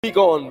Speak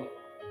on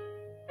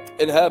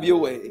and have your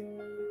way.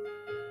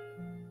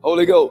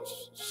 Holy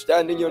Ghost,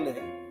 stand in your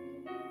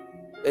name.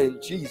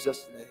 In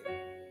Jesus' name.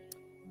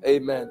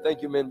 Amen.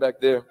 Thank you, men back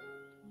there.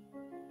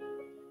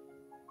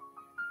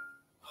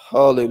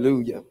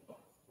 Hallelujah.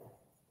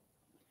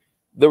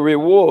 The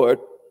reward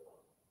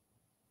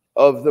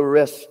of the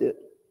rested.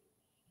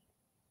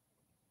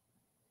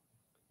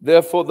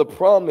 Therefore, the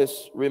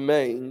promise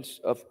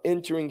remains of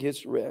entering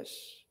his rest.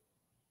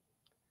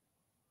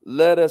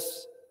 Let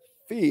us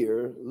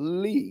fear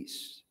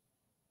lest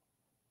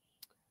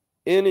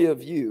any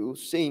of you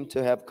seem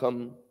to have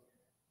come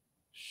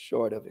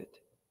short of it.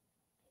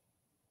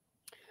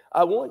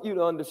 I want you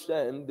to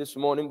understand this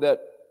morning that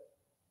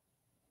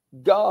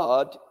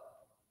God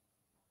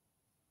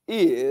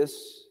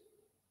is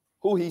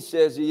who he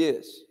says he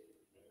is.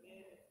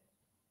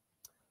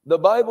 The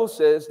Bible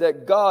says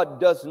that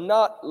God does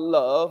not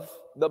love.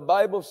 The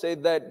Bible says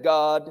that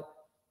God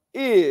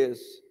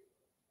is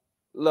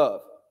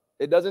love.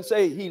 It doesn't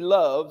say he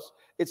loves.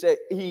 It says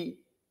he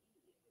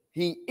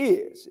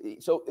is.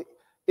 So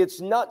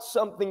it's not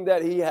something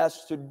that he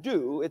has to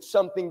do. It's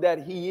something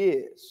that he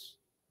is.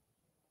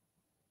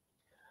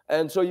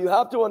 And so you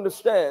have to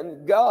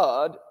understand,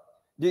 God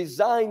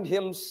designed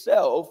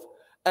himself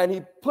and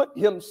he put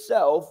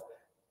himself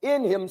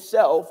in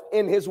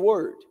his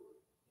word.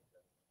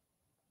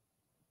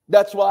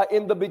 That's why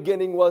in the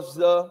beginning was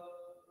the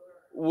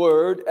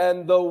Word,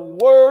 and the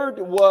Word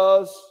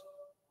was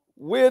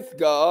with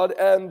God,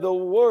 and the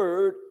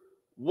Word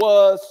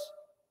was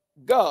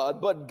God.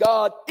 But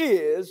God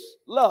is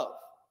love.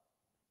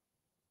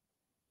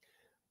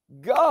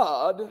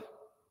 God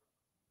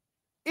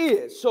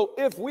is. So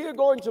if we are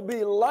going to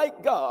be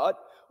like God,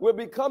 we're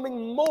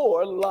becoming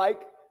more like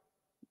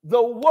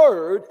the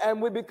Word,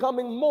 and we're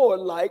becoming more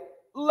like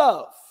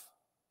love.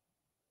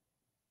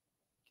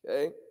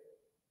 Okay?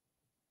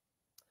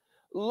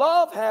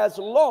 Love has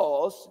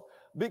laws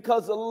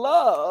because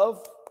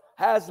love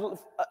has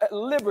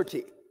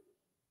liberty.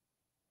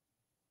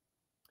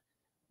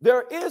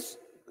 There is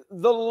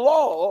the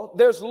law,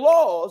 there's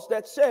laws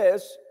that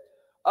says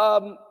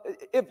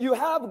if you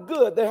have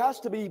good, there has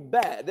to be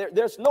bad.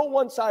 There's no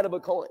one side of a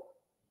coin.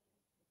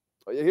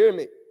 Are you hearing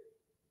me?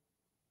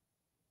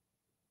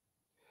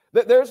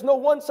 There's no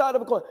one side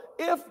of a coin.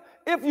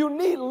 If you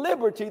need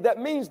liberty, that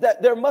means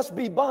that there must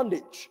be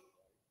bondage.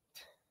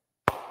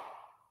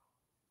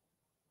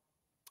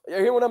 You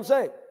hear what I'm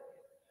saying?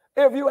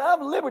 If you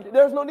have liberty,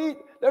 there's no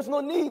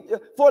need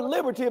for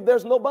liberty if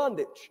there's no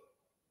bondage.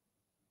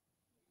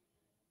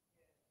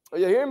 Are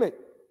you hearing me?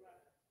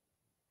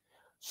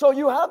 So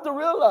you have to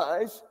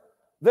realize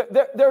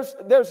that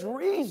there's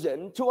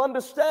reason to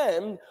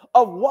understand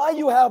of why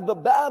you have the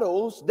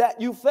battles that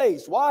you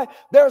face. Why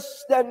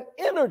there's an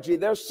energy,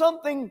 there's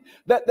something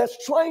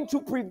that's trying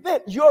to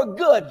prevent your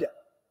good.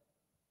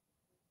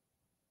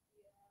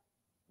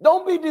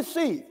 Don't be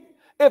deceived.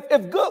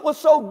 If good was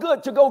so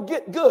good to go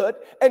get good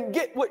and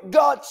get what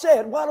God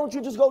said, why don't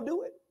you just go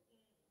do it?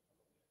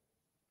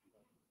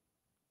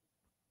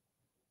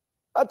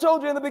 I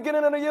told you in the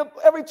beginning of the year,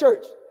 every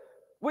church,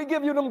 we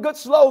give you them good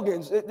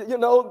slogans. You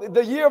know,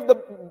 the year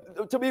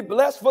of to be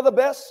blessed for the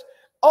best,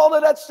 all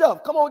of that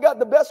stuff. Come on, we got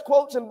the best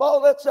quotes and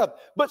all that stuff.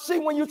 But see,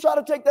 when you try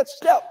to take that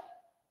step,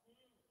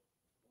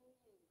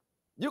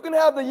 you can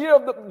have the year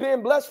of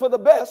being blessed for the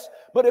best,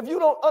 but if you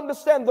don't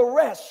understand the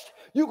rest,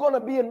 you're going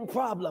to be in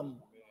problem.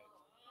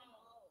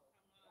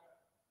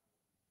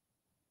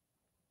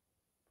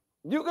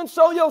 You can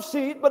sow your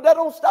seed, but that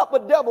don't stop a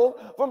devil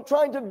from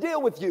trying to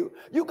deal with you.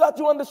 You got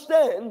to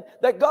understand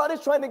that God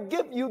is trying to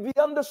give you the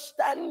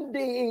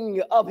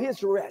understanding of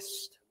his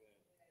rest.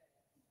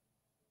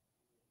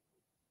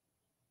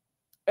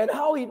 And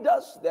how he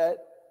does that,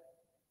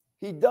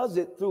 he does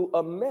it through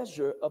a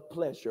measure of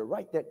pleasure.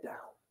 Write that down.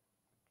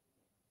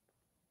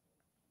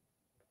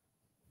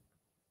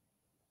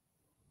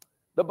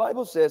 The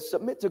Bible says,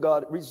 submit to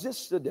God,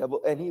 resist the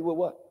devil, and he will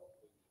what?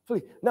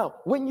 Flee. Now,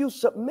 when you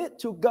submit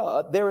to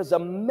God, there is a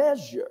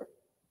measure.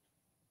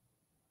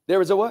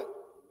 There is a what?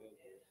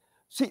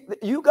 See,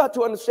 you got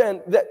to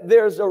understand that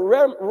there's a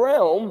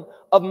realm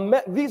of,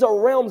 these are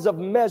realms of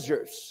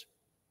measures.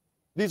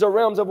 These are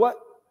realms of what?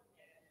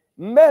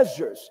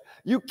 Measures.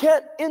 You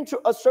can't enter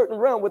a certain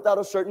realm without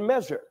a certain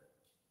measure.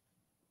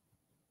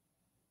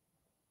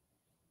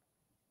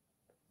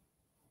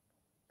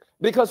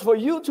 Because for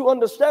you to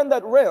understand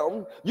that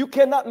realm, you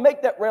cannot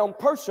make that realm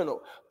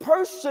personal.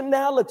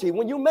 Personality,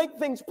 when you make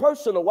things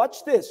personal,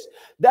 watch this,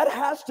 that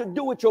has to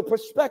do with your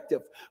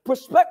perspective.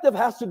 Perspective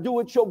has to do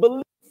with your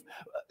belief.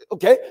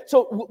 Okay,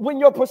 so when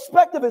your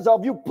perspective is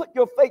off, you put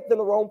your faith in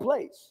the wrong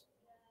place.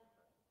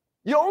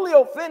 You're only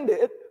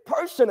offended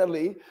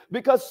personally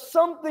because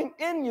something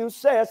in you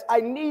says, I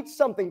need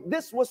something.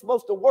 This was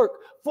supposed to work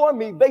for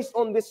me based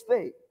on this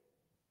thing.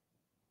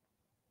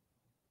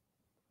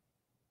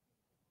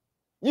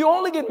 You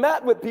only get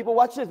mad with people,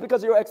 watch this,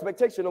 because of your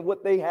expectation of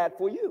what they had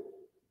for you.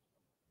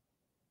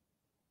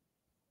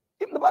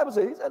 Even the Bible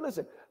says, he said,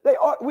 listen,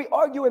 We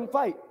argue and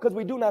fight because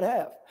we do not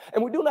have.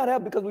 And we do not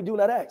have because we do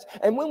not ask.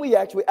 And when we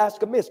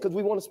ask amiss because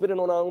we want to spend it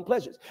on our own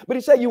pleasures. But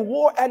he said you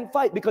war and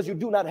fight because you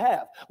do not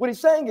have. What he's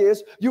saying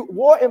is you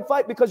war and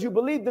fight because you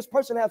believe this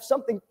person has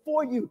something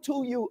for you,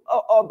 to you,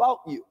 about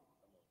you.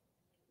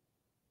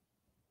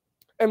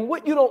 And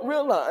what you don't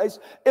realize,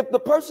 if the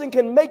person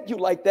can make you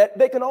like that,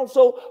 they can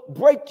also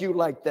break you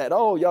like that.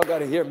 Oh, y'all got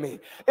to hear me.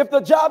 If the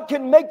job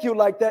can make you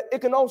like that,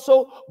 it can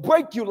also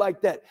break you like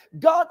that.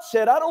 God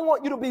said, I don't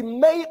want you to be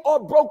made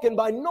or broken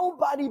by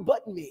nobody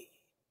but me.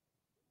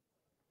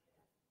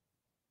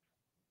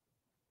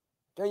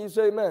 Can you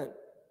say amen?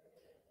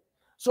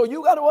 So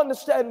you got to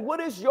understand, what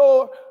is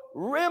your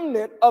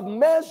remnant of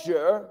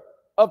measure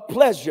of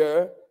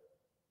pleasure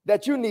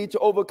that you need to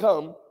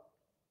overcome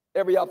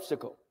every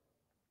obstacle?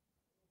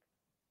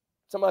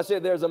 Somebody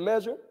said there's a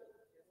measure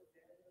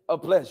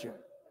of pleasure.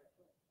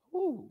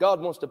 Ooh,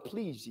 God wants to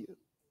please you.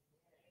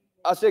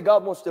 I said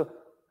God wants to.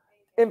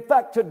 In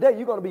fact, today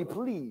you're going to be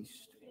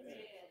pleased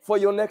for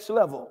your next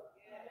level.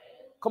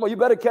 Come on, you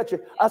better catch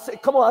it. I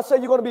said, come on, I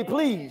said you're going to be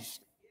pleased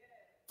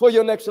for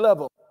your next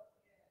level.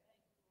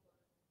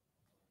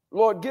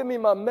 Lord, give me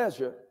my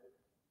measure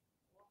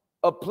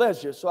of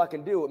pleasure so I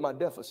can deal with my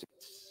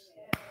deficits.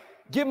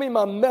 Give me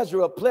my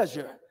measure of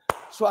pleasure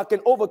so I can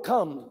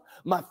overcome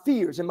my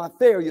fears and my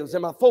failures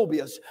and my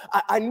phobias.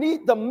 I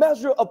need the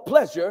measure of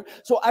pleasure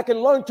so I can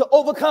learn to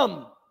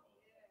overcome.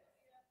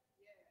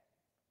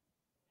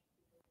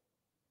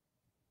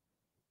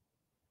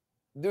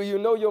 Do you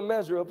know your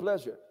measure of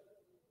pleasure?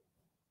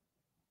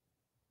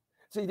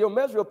 See, your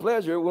measure of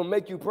pleasure will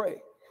make you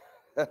pray.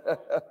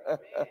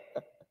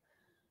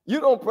 You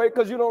don't pray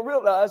because you don't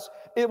realize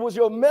it was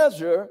your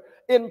measure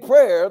in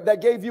prayer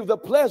that gave you the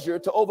pleasure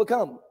to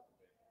overcome.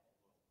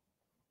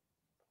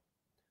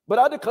 But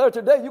I declare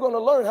today, you're going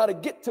to learn how to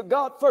get to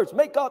God first.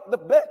 Make God the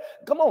best.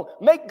 Come on,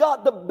 make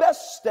God the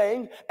best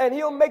thing, and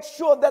he'll make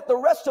sure that the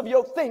rest of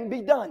your thing be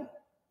done.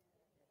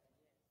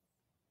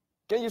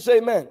 Can you say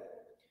amen?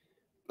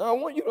 Now, I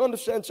want you to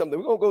understand something.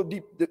 We're going to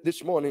go deep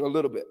this morning a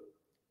little bit.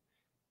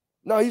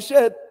 Now, he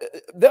said,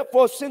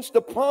 therefore, since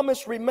the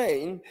promise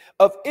remained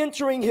of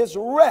entering his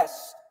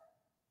rest,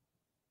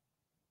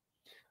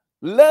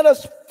 let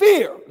us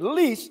fear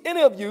lest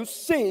any of you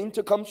seem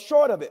to come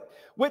short of it.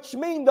 Which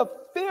means the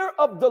fear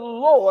of the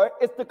Lord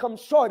is to come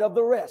short of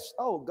the rest.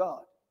 Oh,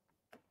 God.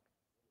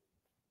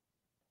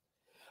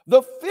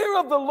 The fear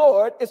of the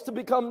Lord is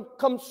to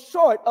come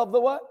short of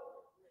the what?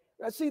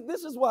 Now, see,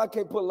 this is why I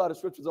can't put a lot of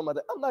scriptures on my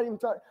day. I'm not even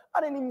trying.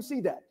 I didn't even see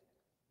that.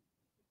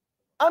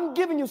 I'm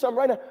giving you something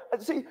right now.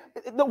 See,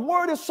 the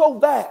word is so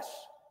vast.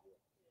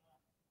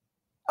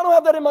 I don't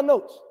have that in my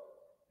notes.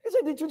 He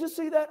said, did you just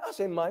see that? I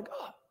said, my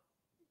God.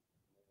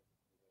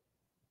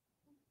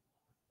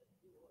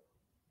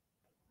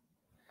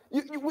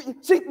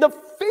 See, the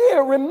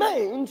fear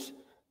remains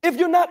if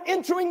you're not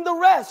entering the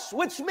rest,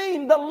 which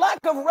means the lack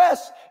of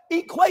rest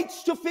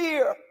equates to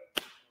fear.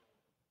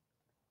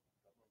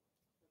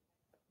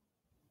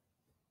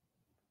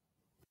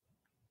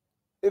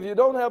 If you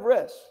don't have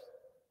rest,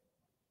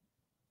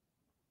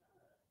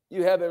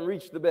 you haven't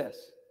reached the best.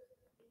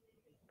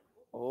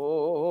 Oh,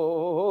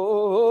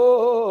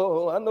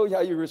 I know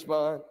how you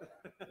respond.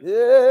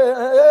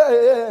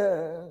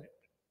 Yeah.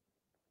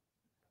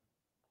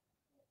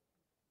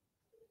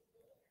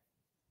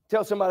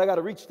 Tell somebody I got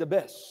to reach the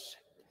best.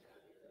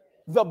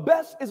 The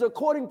best is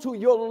according to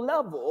your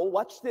level,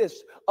 watch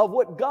this, of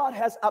what God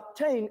has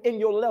obtained in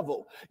your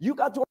level. You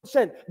got to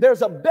understand,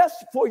 there's a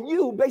best for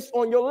you based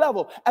on your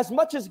level. As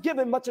much is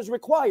given, much is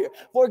required.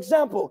 For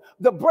example,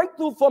 the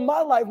breakthrough for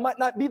my life might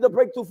not be the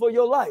breakthrough for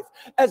your life.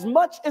 As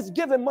much is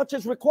given, much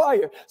is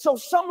required. So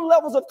some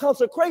levels of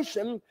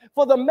consecration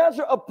for the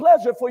measure of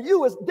pleasure for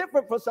you is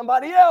different for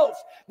somebody else.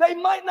 They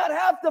might not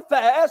have to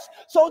fast,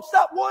 so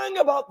stop worrying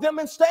about them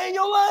and stay in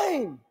your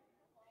lane.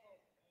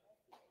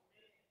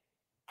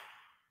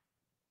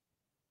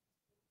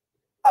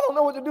 I don't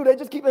know what to do. They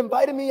just keep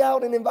inviting me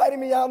out and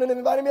inviting me out and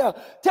inviting me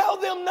out. Tell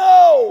them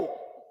no.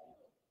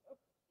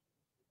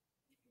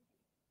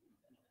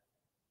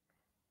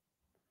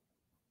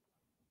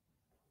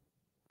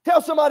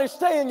 Tell somebody,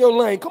 stay in your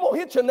lane. Come on,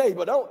 hit your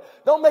neighbor.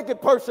 Don't make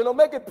it personal.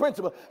 Make it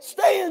principle.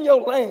 Stay in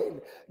your lane.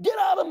 Get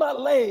out of my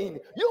lane.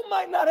 You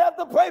might not have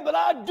to pray, but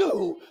I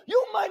do.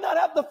 You might not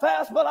have to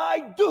fast, but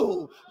I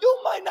do. You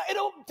might not. It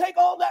don't take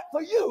all that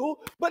for you,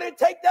 but it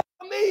take that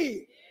for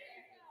me.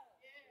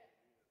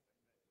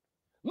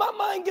 My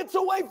mind gets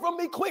away from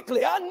me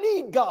quickly. I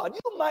need God.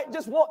 You might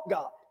just want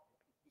God.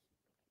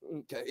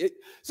 Okay.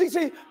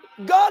 See,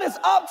 God is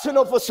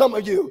optional for some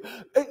of you.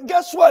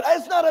 Guess what?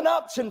 It's not an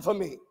option for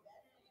me.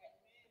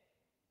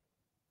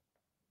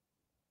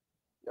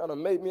 Y'all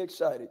done made me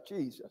excited.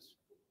 Jesus.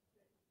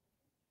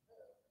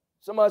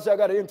 Somebody say, I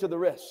got to enter the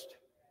rest.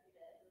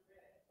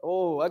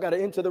 Oh, I got to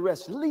enter the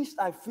rest. Least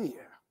I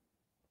fear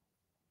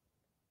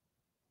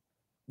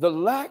the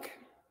lack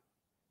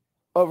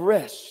of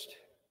rest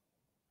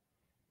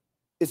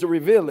is a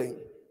revealing,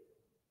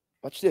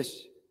 watch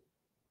this,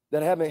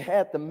 that I haven't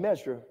had the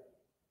measure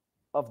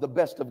of the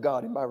best of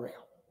God in my realm.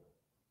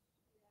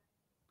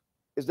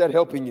 Is that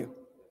helping you?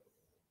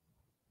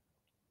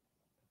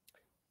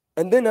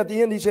 And then at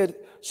the end he said,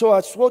 so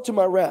I swore to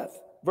my wrath.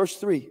 Verse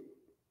 3.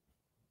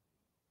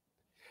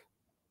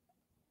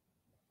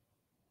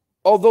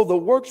 Although the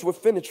works were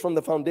finished from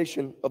the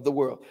foundation of the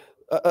world.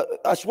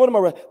 I swore to my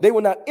wrath, they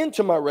will not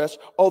enter my rest.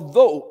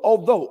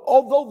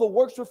 Although the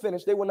works were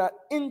finished, they will not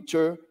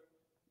enter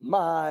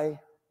my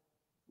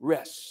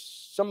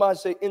rest. Somebody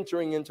say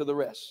entering into the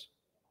rest.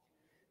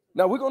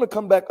 Now we're going to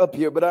come back up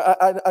here, but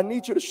I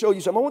need you to show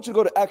you something. I want you to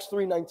go to Acts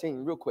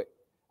 3:19 real quick.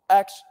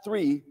 Acts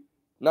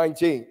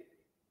 3:19.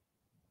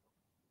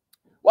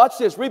 Watch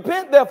this.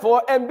 Repent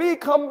therefore and be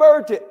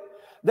converted,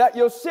 that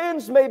your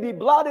sins may be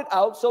blotted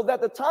out, so that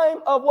the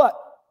time of what?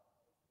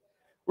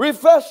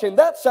 Refreshing.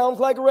 That sounds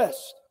like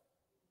rest.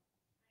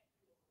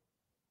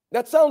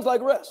 That sounds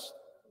like rest.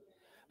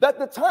 That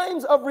the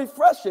times of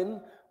refreshing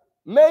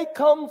may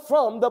come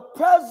from the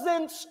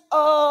presence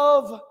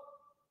of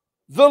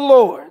the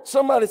Lord.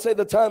 Somebody say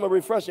the time of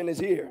refreshing is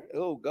here.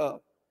 Oh God.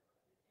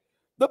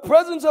 The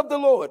presence of the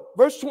Lord.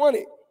 Verse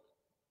 20.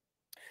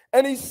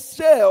 And he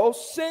shall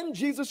send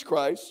Jesus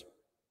Christ,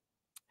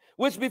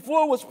 which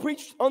before was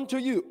preached unto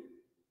you,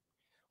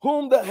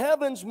 whom the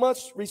heavens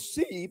must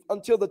receive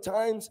until the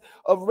times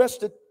of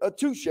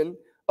restitution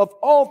of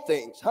all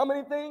things. How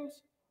many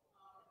things?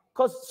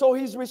 Because so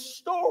he's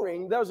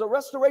restoring. There's a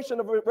restoration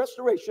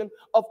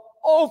of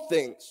all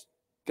things.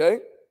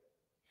 Okay?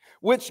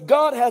 Which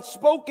God had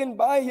spoken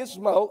by his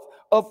mouth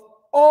of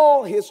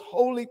all his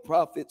holy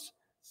prophets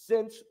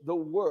since the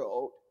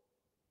world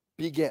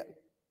began.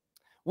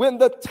 When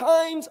the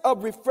times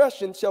of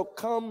refreshing shall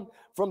come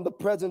from the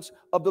presence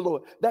of the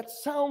Lord. That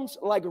sounds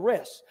like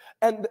rest.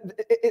 And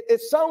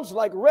it sounds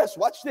like rest.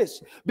 Watch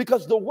this.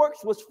 Because the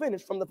works was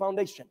finished from the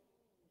foundation.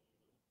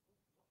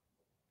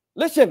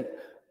 Listen,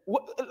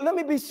 let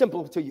me be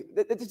simple to you.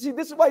 See,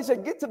 this is why he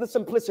said, get to the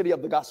simplicity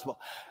of the gospel.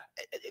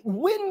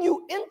 When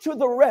you enter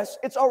the rest,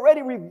 it's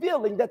already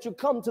revealing that you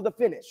come to the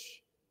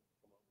finish.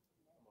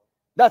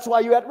 That's why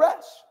you're at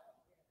rest.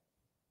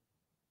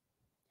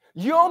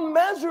 Your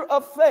measure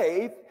of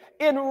faith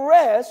in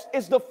rest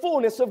is the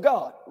fullness of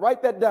God.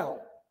 Write that down.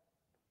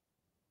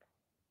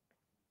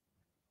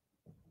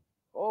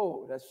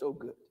 Oh, that's so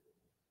good.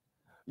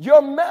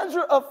 Your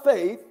measure of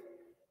faith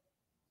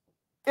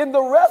in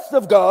the rest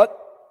of God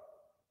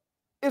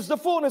is the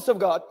fullness of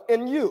God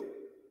in you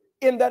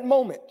in that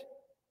moment.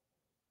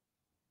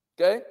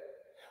 Okay?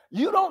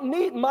 You don't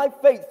need my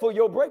faith for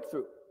your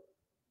breakthrough.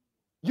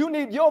 You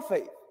need your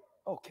faith.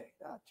 Okay.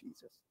 Ah,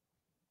 Jesus.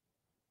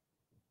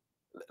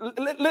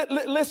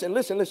 Listen.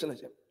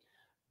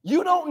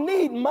 You don't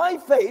need my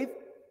faith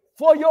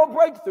for your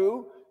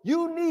breakthrough.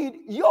 You need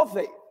your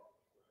faith.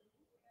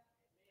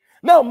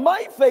 Now,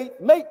 my faith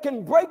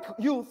can break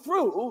you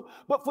through,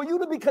 but for you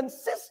to be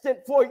consistent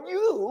for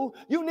you,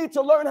 you need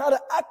to learn how to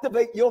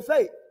activate your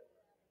faith.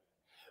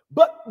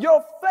 But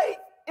your faith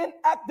in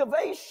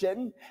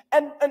activation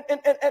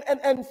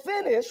and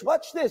finish,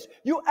 watch this,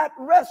 you at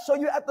rest, so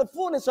you're at the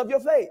fullness of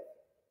your faith.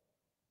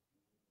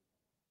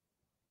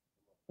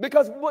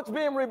 Because what's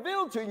being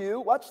revealed to you,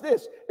 watch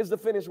this, is the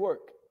finished work.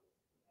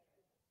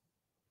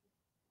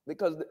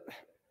 Because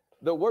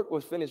the work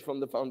was finished from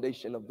the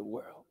foundation of the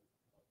world.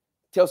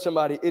 Tell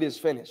somebody, it is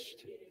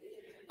finished.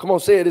 Come on,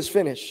 say it is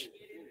finished.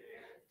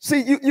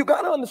 See, you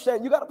got to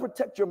understand, you got to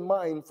protect your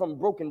mind from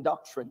broken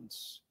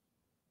doctrines.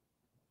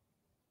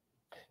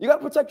 You got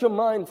to protect your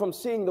mind from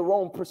seeing the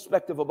wrong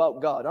perspective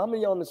about God. How many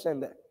of you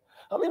understand that?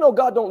 How many know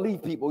God don't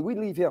leave people? We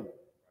leave him.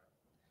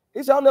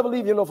 He said, I'll never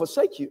leave you nor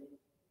forsake you.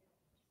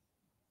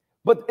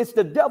 But it's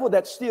the devil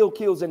that steals,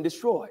 kills, and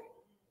destroys.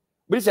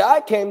 But he said,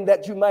 I came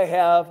that you might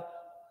have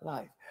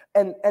life.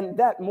 And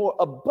that more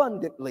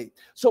abundantly.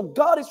 So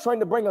God is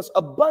trying to bring us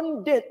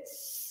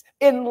abundance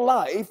in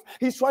life.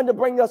 He's trying to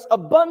bring us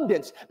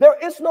abundance. There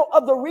is no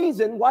other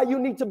reason why you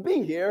need to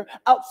be here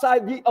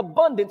outside the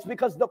abundance,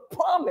 because the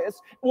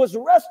promise was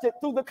rested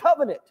through the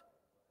covenant.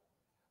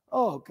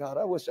 Oh God,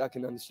 I wish I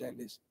can understand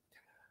this.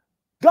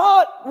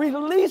 God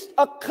released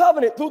a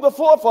covenant through the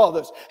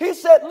forefathers. He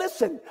said,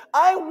 listen,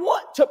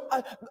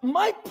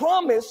 my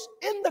promise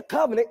in the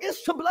covenant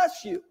is to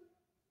bless you.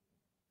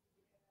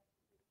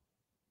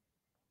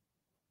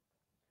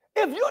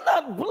 If you're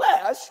not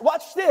blessed,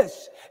 watch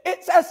this.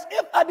 It's as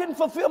if I didn't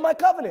fulfill my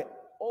covenant.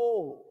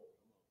 Oh.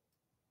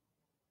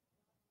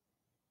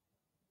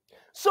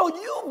 So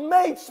you've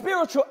made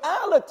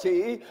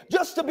spirituality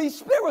just to be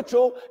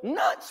spiritual,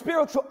 not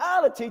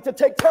spirituality to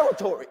take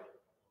territory.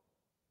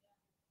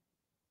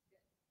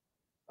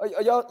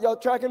 Are y'all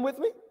tracking with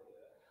me?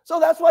 So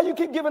that's why you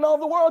keep giving all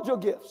the world your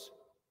gifts.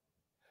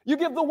 You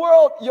give the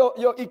world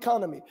your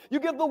economy. You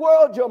give the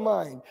world your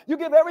mind. You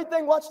give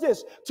everything, watch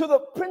this, to the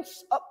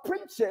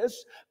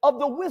princess of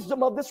the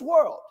wisdom of this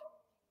world.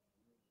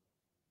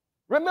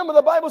 Remember,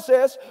 the Bible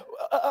says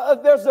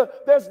there's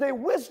the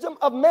wisdom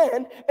of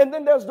man, and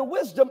then there's the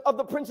wisdom of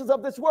the princes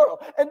of this world.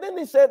 And then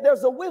he said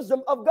there's the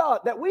wisdom of God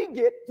that we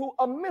get through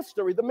a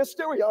mystery, the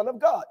mysterion of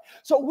God.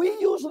 So we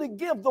usually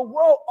give the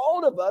world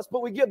all of us,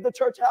 but we give the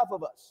church half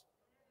of us.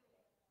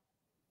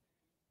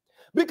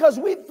 Because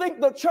we think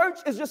the church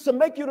is just to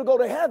make you to go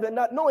to heaven,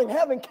 not knowing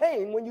heaven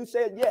came when you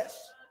said yes.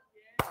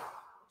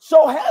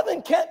 So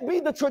heaven can't be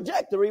the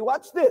trajectory.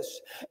 Watch this.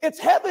 It's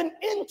heaven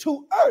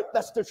into earth.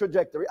 That's the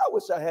trajectory. I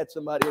wish I had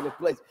somebody in this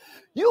place.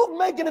 You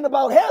making it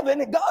about heaven,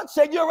 and God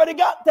said you already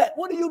got that.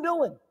 What are you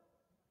doing?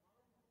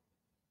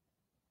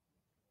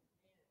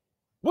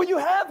 When you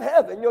have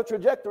heaven, your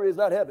trajectory is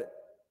not heaven.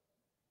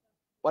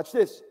 Watch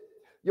this.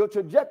 Your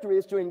trajectory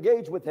is to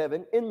engage with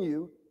heaven in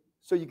you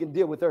so you can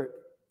deal with earth.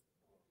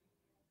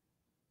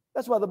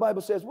 That's why the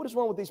Bible says, what is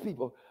wrong with these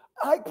people?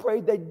 I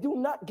pray they do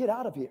not get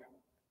out of here.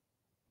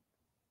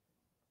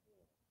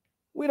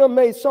 We done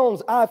made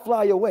songs, I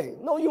fly away.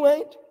 No, you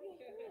ain't.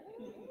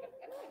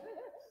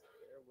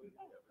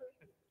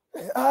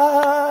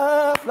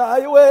 I fly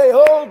away,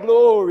 oh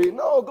glory.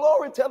 No,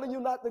 glory telling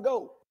you not to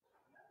go.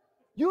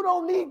 You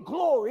don't need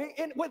glory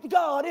with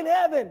God in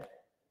heaven.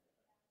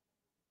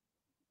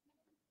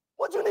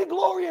 What you need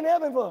glory in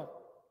heaven for?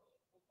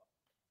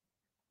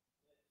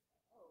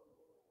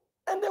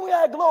 And then we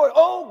had glory.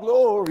 Oh,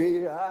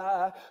 glory.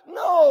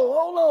 No,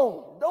 hold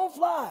on. Don't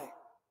fly.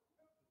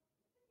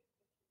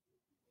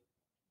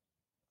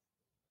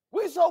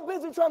 We're so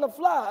busy trying to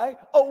fly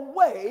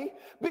away,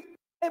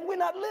 and we're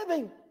not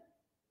living.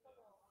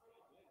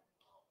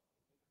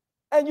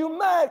 And you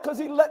mad because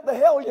he let the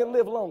hellion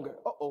live longer.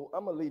 Uh-oh,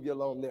 I'm going to leave you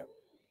alone there.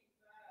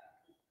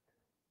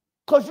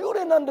 Because you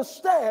didn't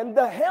understand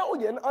the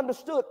hellion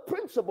understood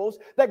principles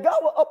that God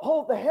will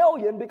uphold the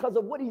hellion because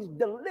of what he's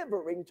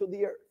delivering to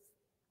the earth.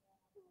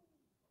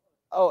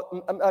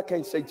 Oh, I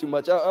can't say too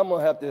much. I'm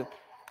going to have to.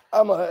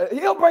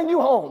 He'll bring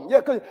you home. Yeah,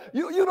 because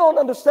you don't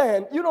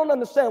understand. You don't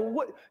understand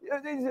what.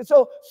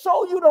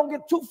 So you don't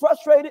get too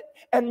frustrated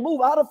and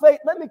move out of faith.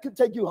 Let me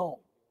take you home.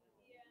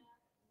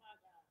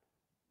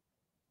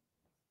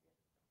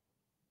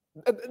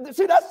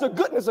 See, that's the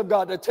goodness of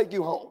God that take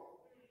you home.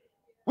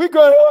 We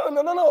go, oh,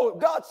 no.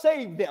 God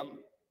saved them.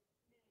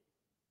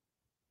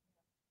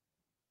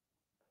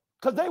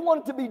 Because they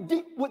wanted to be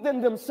deep within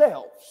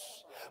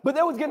themselves. But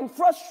they was getting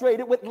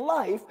frustrated with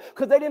life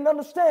because they didn't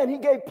understand he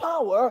gave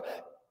power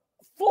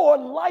for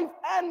life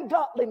and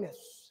godliness.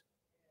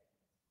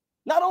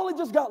 Not only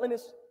just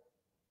godliness,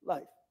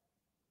 life.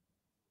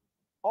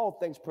 All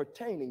things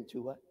pertaining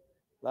to it,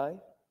 life.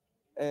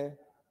 And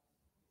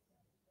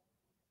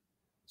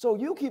so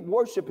you keep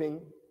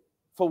worshiping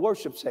for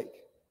worship's sake.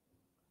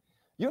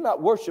 You're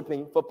not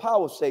worshiping for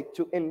power's sake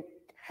to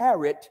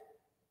inherit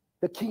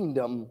the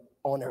kingdom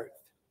on earth.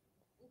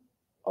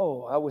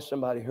 Oh, I wish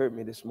somebody heard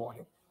me this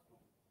morning.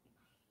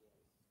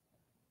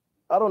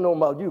 I don't know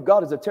about you.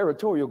 God is a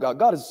territorial God.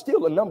 God is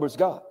still a numbers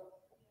God.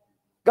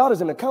 God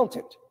is an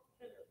accountant.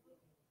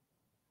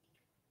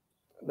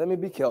 Let me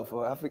be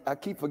careful. I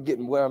keep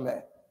forgetting where I'm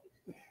at.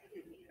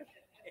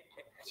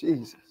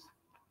 Jesus.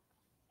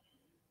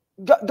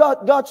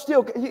 God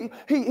still,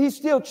 he's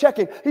still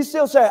checking. He's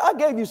still saying, I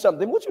gave you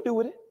something. What you do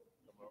with it?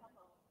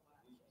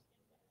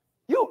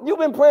 You've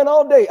been praying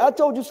all day. I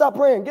told you stop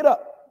praying. Get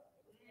up.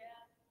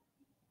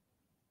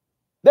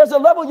 There's a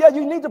level, yeah,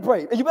 you need to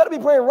pray. And you better be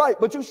praying right,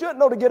 but you should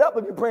know to get up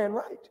if you're praying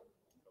right.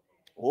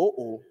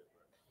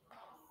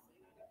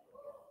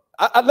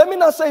 Let me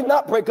not say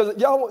not pray, because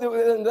y'all,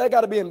 they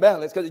got to be in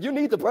balance, because you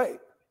need to pray.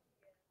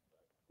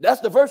 That's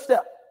the first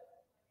step.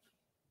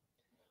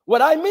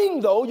 What I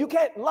mean, though, you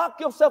can't lock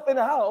yourself in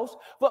a house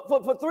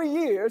for 3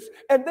 years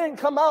and then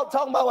come out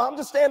talking about, well, I'm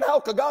just staying in the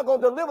house because God's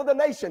going to deliver the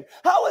nation.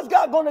 How is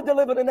God going to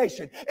deliver the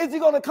nation? Is he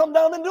going to come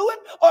down and do it?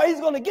 Or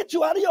he's going to get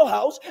you out of your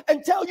house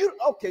and tell you,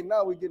 okay,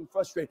 now we're getting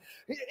frustrated.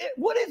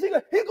 What is he?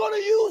 He's going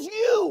to use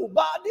you,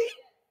 body.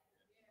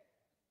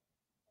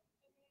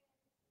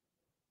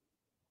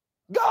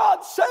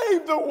 God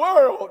saved the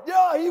world.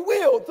 Yeah, he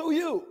will through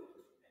you.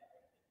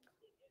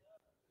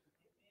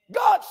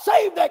 God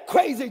saved that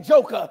crazy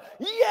joker.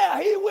 Yeah,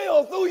 he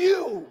will through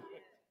you.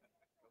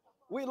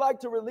 We like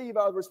to relieve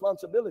our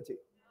responsibility.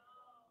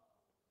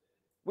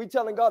 We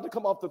telling God to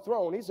come off the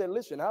throne. He said,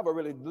 listen, I've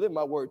already delivered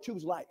my word.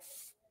 Choose life.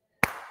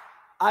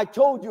 I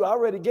told you, I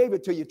already gave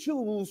it to you.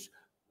 Choose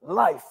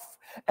life.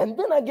 And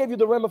then I gave you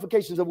the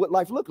ramifications of what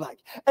life looked like.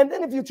 And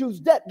then if you choose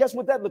death, guess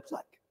what that looks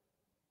like?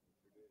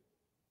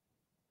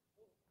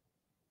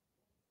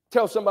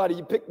 Tell somebody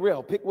you pick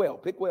well, pick well,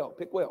 pick well,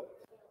 pick well.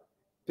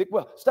 Pick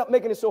well. Stop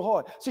making it so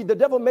hard. See, the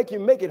devil make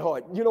it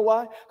hard. You know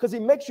why? Because he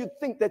makes you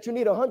think that you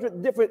need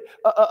 100 different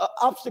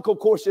obstacle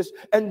courses,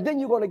 and then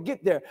you're going to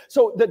get there.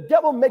 So the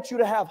devil makes you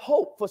to have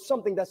hope for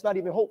something that's not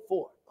even hope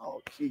for.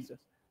 Oh, Jesus.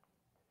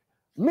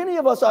 Many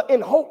of us are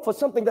in hope for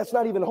something that's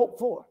not even hope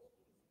for.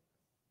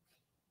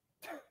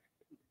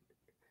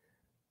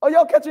 Are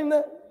y'all catching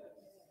that?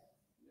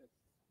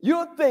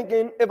 You're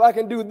thinking, if I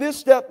can do this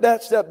step,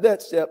 that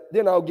step,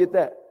 then I'll get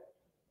that.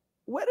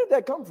 Where did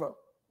that come from?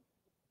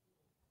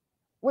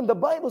 When the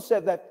Bible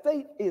said that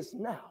faith is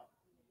now.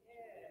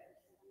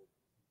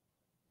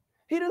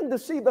 He didn't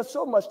deceive us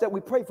so much that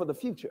we pray for the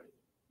future.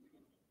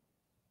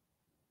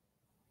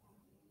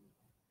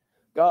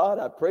 God,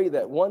 I pray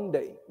that one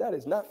day. That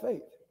is not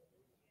faith.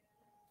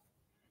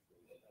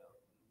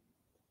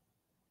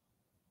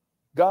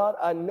 God,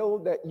 I know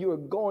that you're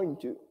going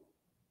to.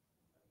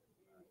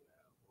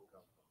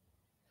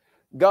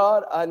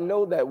 God, I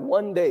know that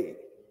one day.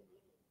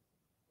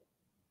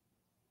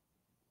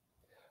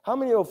 How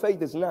many of your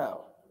faith is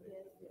now?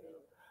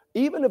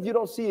 Even if you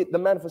don't see it, the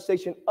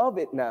manifestation of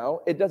it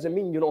now, it doesn't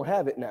mean you don't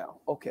have it now.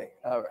 Okay,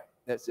 all right,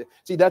 that's it.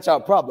 See, that's our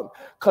problem,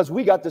 because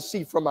we got to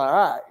see from our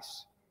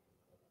eyes.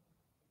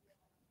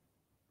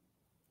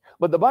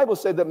 But the Bible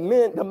said that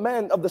the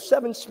man of the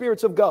seven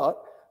spirits of God,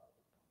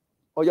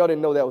 oh, y'all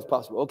didn't know that was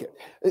possible. Okay.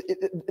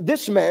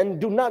 This man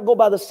do not go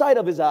by the sight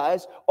of his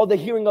eyes or the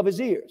hearing of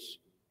his ears.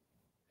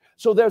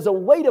 So there's a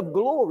weight of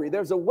glory.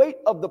 There's a weight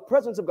of the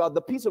presence of God,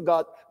 the peace of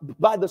God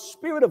by the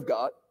Spirit of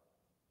God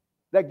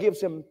that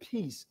gives him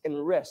peace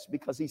and rest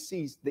because he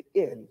sees the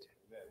end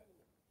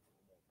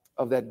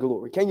of that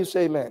glory. Can you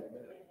say amen?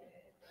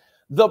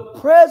 The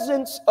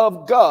presence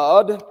of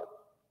God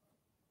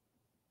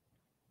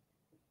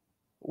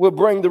will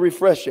bring the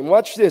refreshing.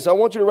 Watch this. I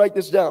want you to write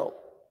this down.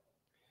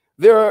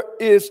 There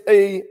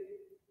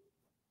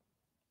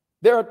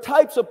are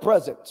types of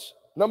presence.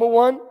 Number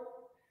one,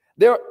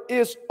 there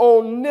is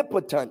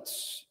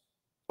omnipotence.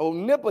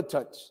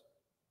 Omnipotence.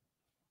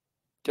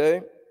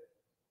 Okay?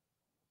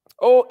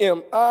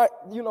 O-M-I,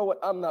 you know what?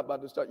 I'm not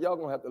about to start. Y'all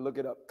going to have to look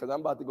it up because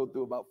I'm about to go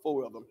through about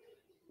 4 of them.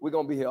 We're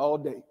going to be here all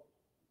day.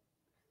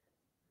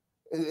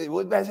 Is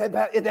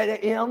that an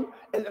M?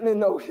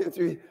 No.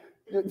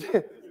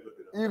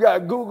 You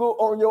got Google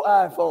on your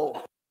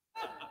iPhone.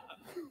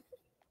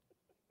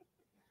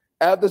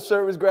 After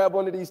service, grab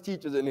one of these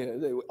teachers in here.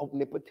 They were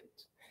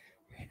omnipotent.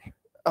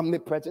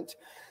 Omnipresent.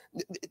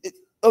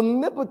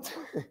 Omnipotent.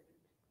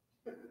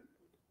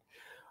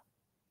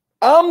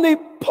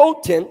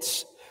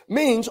 Omnipotence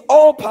means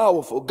all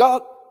powerful.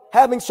 God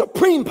having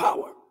supreme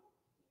power.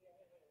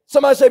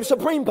 Somebody say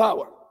supreme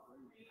power.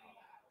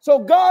 So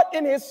God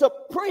in his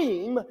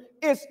supreme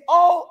is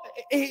all,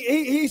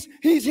 he's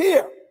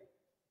here.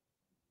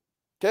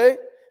 Okay.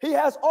 He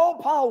has all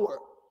power.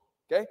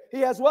 Okay. He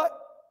has what?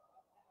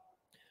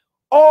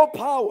 All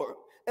power.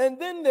 And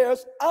then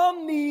there's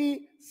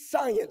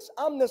omniscience,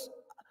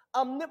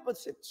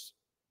 omnipotence.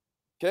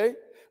 Okay.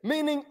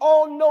 Meaning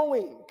all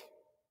knowing.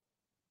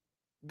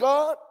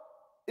 God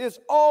is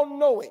all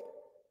knowing.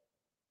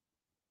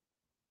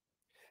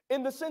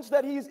 In the sense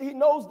that he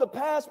knows the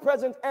past,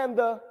 present, and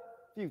the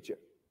future.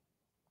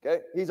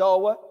 Okay. He's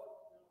all what?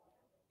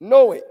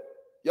 Knowing.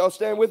 Y'all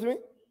stand with me?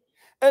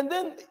 And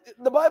then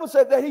the Bible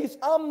said that he's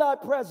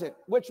omnipresent,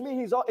 which means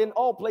he's in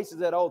all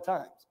places at all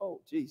times. Oh,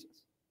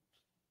 Jesus.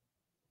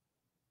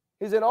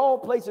 He's in all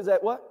places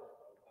at what?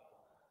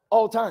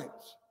 All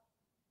times.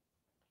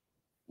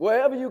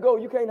 Wherever you go,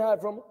 you can't hide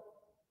from him.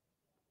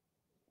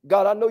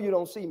 God, I know you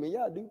don't see me.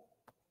 Yeah, I do.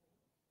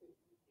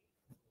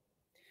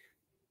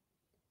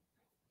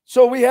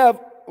 So we have,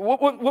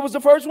 what was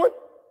the first one?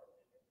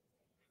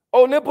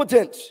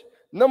 Omnipotence.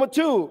 Number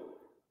 2,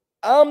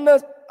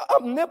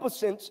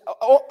 omniscience,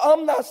 or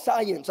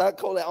omniscience. I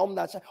call it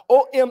omniscience.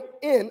 O-M-N-I-S-C-I-E-N-C-E.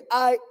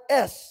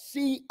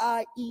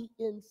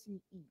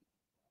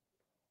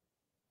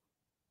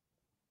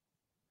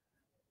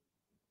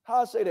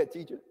 How I say that,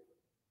 teacher?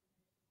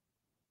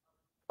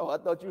 Oh, I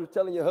thought you were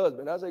telling your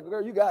husband. I said,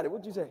 girl, you got it.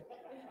 What'd you say?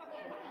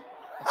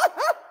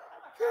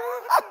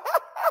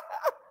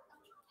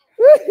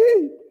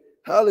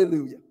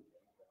 Hallelujah.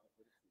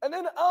 And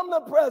then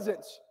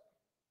omnipresence.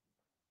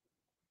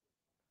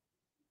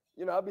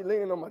 You know, I'll be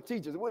leaning on my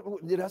teachers.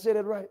 Did I say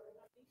that right?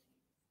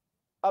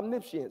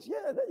 Omniscience.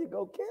 Yeah, there you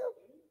go, Kim.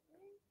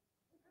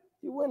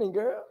 You're winning,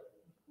 girl.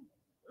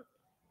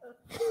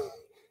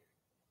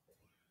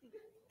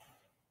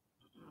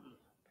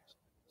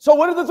 So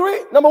what are the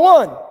 3? Number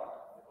 1,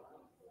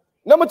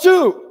 number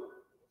 2,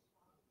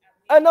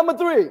 and number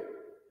 3.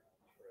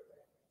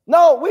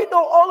 No, we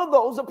know all of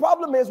those. The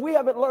problem is we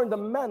haven't learned the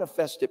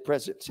manifested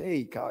presence.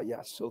 Hey,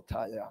 Kaya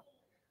Sotaya.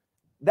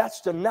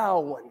 That's the now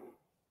one.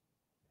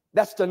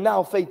 That's the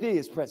now faith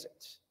is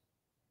presence.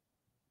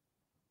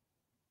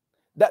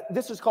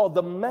 This is called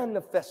the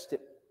manifested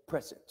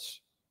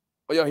presence.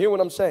 Oh, y'all hear what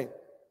I'm saying?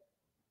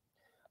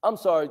 I'm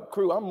sorry,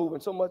 crew. I'm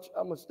moving so much.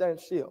 I'm gonna stand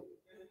still.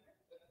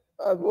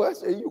 Boy, I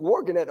say you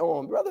working that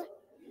arm, brother.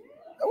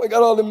 We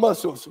got all the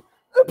muscles.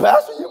 Hey,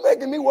 Pastor, you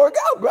making me work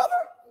out, brother.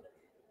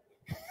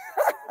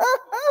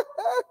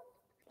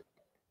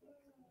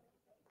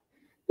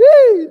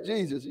 Hey,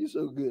 Jesus, you're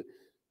so good.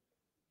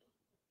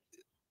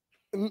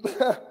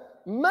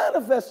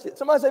 Manifested.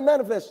 Somebody say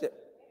manifested.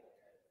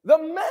 The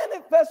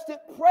manifested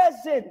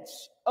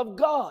presence of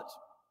God.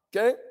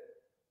 Okay.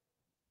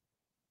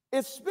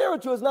 It's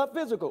spiritual, it's not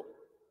physical.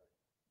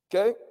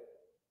 Okay.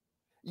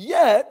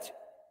 Yet,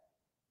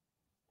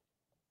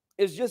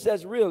 it's just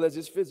as real as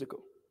it's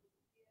physical.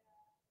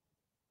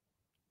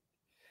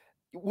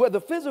 Where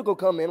the physical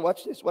come in,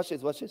 watch this, watch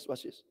this, watch this,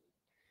 watch this.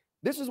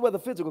 This is where the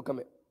physical come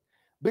in.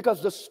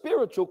 Because the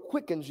spiritual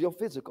quickens your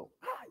physical.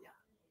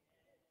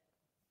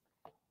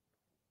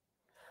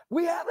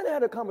 We haven't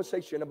had a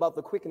conversation about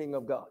the quickening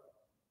of God.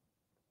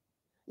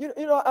 You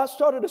know, I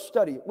started a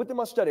study, within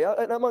my study,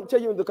 and I'm going to tell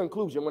you the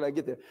conclusion when I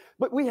get there.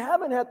 But we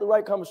haven't had the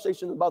right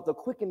conversation about the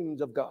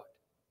quickenings of God.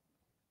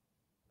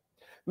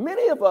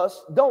 Many of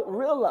us don't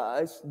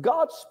realize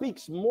God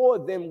speaks more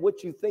than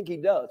what you think he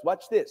does.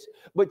 Watch this.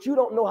 But you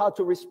don't know how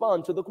to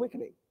respond to the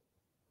quickening.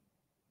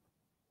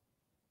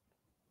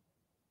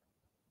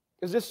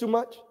 Is this too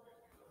much?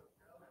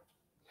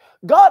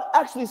 God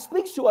actually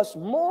speaks to us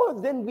more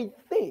than we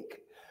think,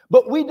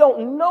 but we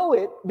don't know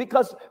it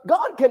because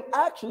God can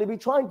actually be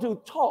trying to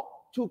talk,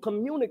 to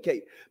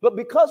communicate. But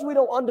because we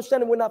don't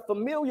understand and we're not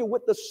familiar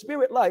with the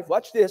spirit life,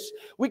 watch this,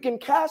 we can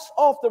cast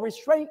off the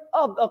restraint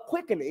of a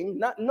quickening,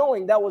 not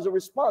knowing that was a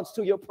response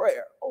to your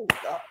prayer. Oh,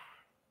 God.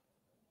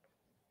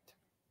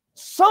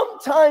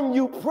 Sometime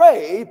you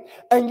pray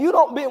and you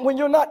don't be, when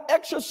you're not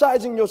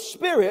exercising your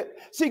spirit,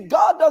 see,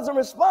 God doesn't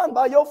respond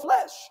by your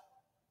flesh.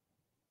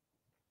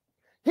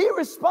 He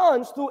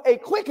responds through a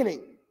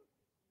quickening.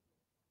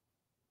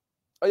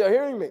 Are you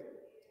hearing me?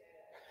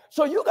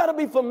 So you got to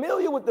be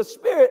familiar with the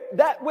spirit.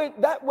 That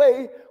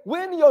way,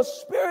 when your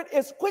spirit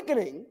is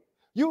quickening,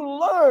 you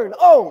learn,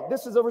 oh,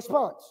 this is a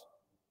response.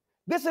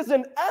 This is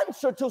an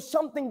answer to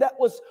something that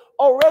was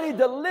already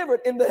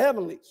delivered in the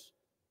heavenlies.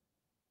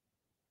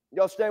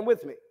 Y'all stand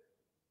with me?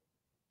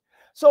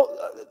 So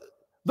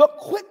the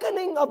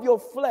quickening of your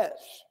flesh.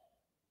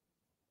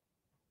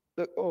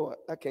 Oh,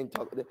 I can't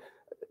talk.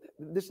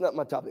 This is not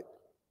my topic.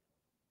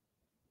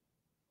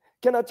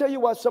 Can I tell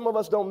you why some of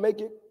us don't make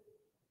it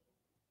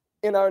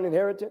in our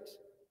inheritance,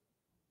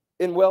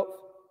 in wealth?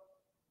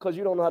 Because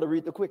you don't know how to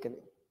read the quickening.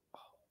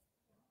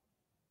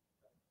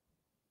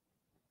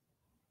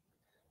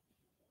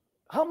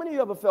 How many of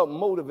you ever felt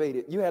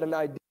motivated? You had an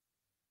idea,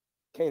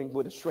 came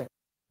with a strength.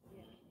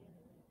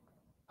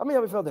 How many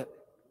of you ever felt that?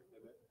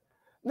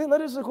 Then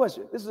this is a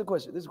question. This is a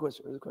question. This is a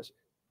question. This is a question.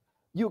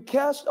 You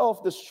cast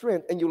off the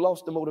strength and you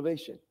lost the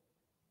motivation.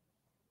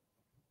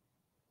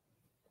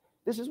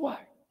 This is why.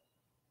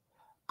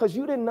 Because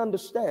you didn't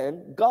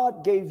understand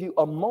God gave you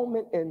a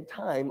moment in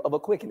time of a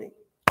quickening.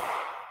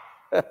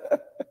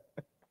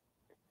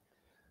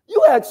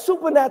 You had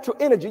supernatural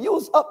energy. You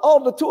was up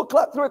all the 2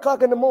 o'clock, 3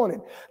 o'clock in the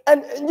morning.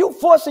 And you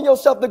forcing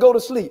yourself to go to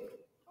sleep.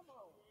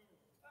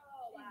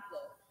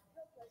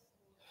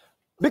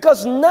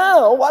 Because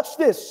now, watch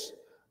this.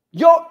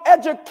 Your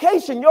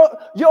education,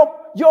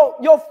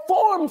 your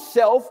formed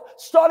self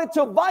started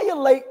to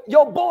violate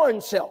your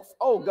born self.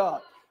 Oh,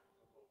 God.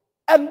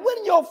 And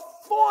when your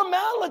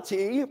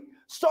formality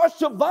starts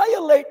to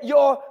violate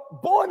your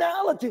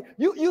bornality,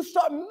 you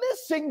start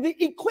missing the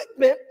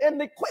equipment and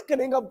the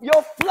quickening of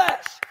your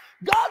flesh.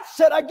 God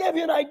said, I gave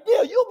you an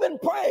idea. You've been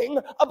praying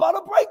about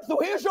a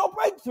breakthrough. Here's your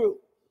breakthrough.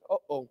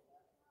 Uh-oh.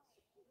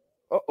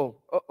 Uh-oh,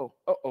 uh-oh,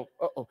 uh-oh,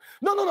 uh-oh.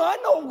 No, I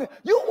know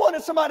you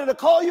wanted somebody to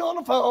call you on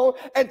the phone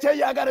and tell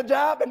you I got a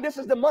job and this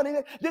is the money,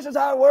 this is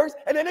how it works.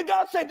 And then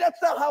God said,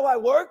 that's not how I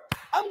work.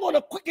 I'm going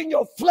to quicken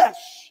your flesh.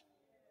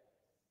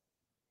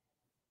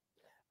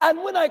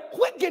 And when I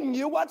quicken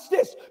you, watch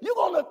this, you're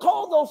going to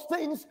call those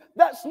things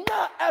that's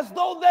not as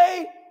though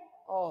they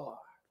are.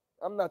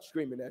 I'm not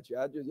screaming at you.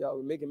 Y'all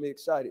are making me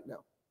excited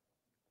now.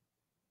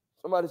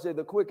 Somebody said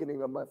the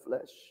quickening of my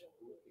flesh.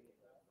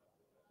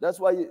 That's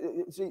why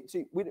you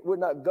see, we're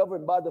not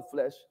governed by the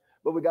flesh,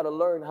 but we got to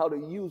learn how to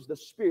use the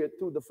spirit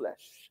through the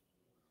flesh.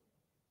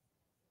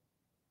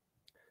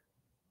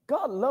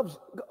 God loves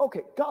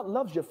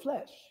your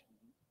flesh.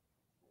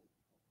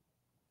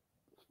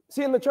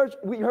 See, in the church,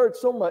 we heard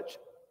so much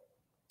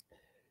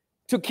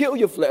to kill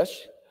your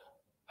flesh,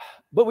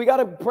 but we got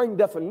to bring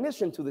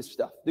definition to this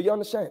stuff. Do you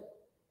understand?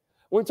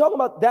 When we talk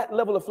about that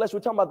level of flesh,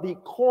 we're talking about the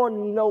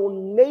carnal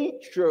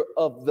nature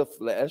of the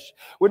flesh.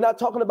 We're not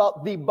talking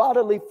about the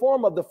bodily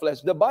form of the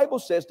flesh. The Bible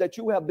says that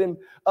you have been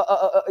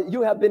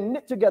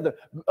knit together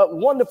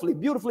wonderfully,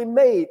 beautifully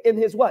made in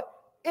his what?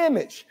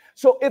 Image.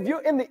 So if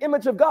you're in the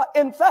image of God,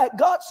 in fact,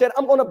 God said,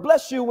 I'm going to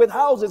bless you with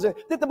houses.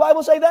 Did the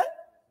Bible say that?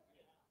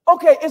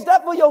 Okay, is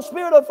that for your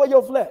spirit or for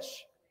your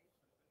flesh?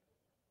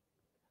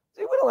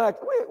 See, we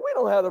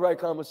don't have the right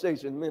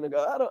conversation, men of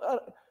God.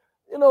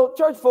 You know,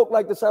 church folk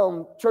like to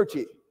sound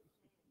churchy.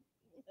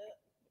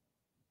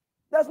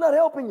 That's not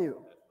helping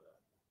you.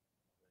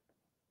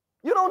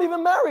 You don't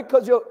even marry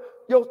because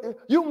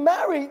you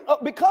marry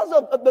because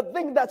of the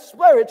thing that's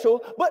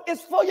spiritual, but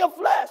it's for your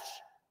flesh.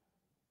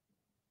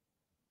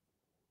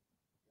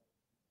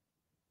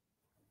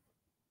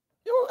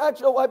 You don't ask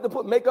your wife to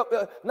put makeup,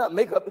 not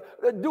makeup,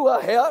 do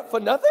her hair for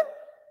nothing.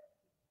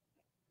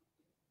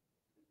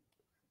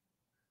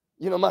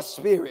 You know, my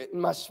spirit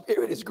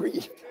is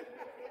grieved.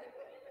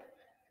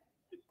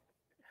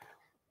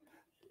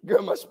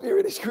 Girl, my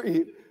spirit is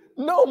grieved.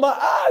 No, my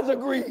eyes are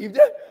grieved.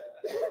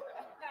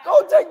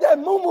 Go take that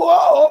moo-moo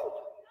off.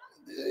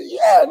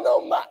 Yeah,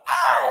 no, my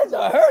eyes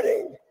are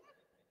hurting.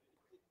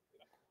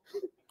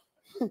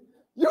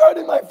 You're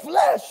hurting my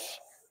flesh.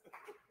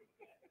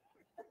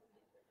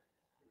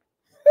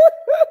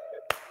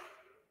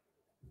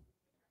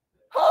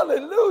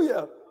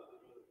 Hallelujah.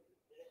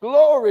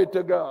 Glory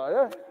to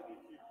God.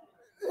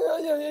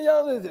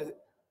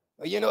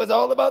 You know, it's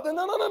all about the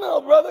no,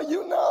 brother.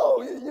 You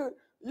know,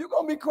 you're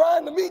going to be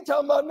crying to me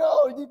talking about,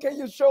 no, can't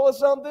you show us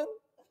something?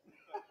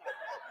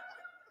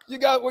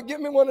 Give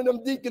me one of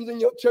them deacons in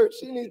your church.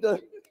 You need to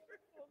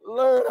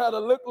Learn how to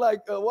look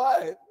like a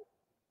wife.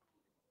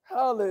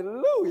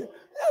 Hallelujah.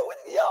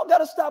 Y'all got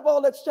to stop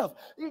all that stuff.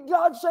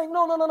 God's saying,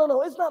 no, no, no, no,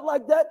 no. It's not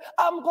like that.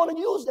 I'm going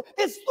to use it.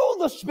 It's through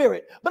the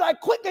Spirit, but I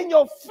quicken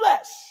your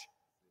flesh.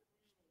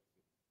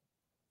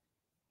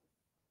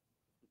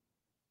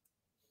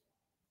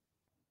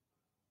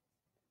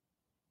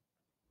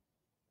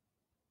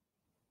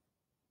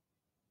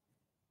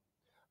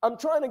 I'm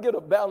trying to get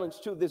a balance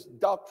to this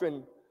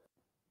doctrine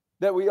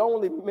that we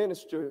only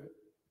minister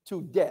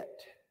to debt.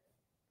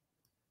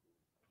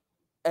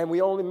 And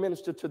we only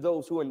minister to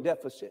those who are in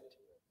deficit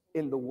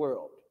in the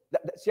world.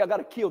 See, I got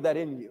to kill that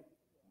in you.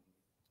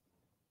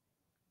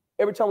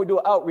 Every time we do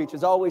an outreach,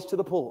 it's always to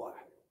the poor.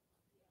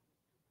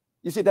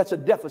 You see, that's a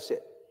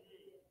deficit.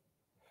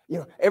 You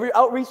know, every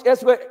outreach,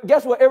 guess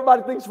what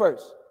everybody thinks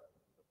first?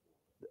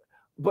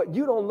 But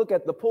you don't look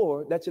at the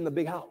poor that's in the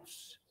big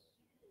house.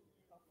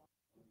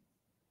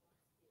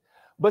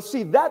 But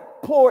see,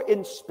 that poor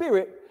in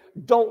spirit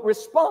don't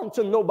respond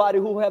to nobody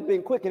who have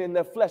been quickened in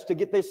their flesh to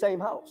get their same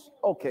house.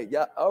 Okay,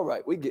 yeah, all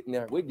right, we're getting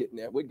there.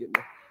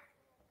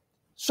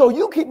 So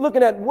you keep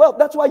looking at wealth.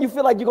 That's why you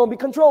feel like you're going to be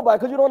controlled by it,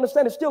 because you don't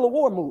understand it's still a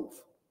war move.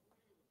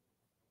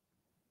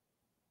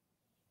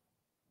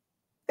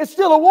 It's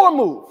still a war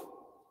move.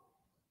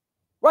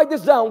 Write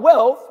this down.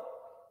 Wealth,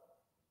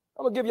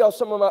 I'm going to give y'all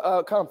some of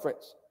my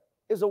conference,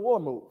 is a war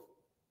move.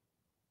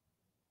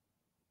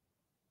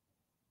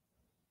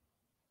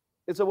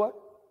 It's a what?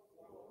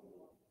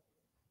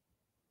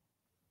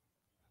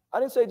 I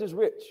didn't say just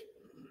rich.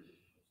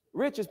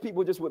 Rich is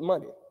people just with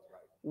money.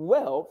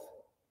 Wealth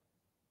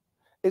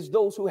is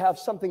those who have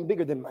something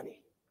bigger than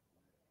money.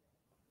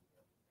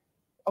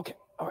 Okay,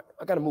 all right,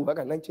 I got to move. I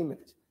got 19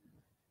 minutes.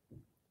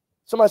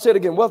 Somebody say it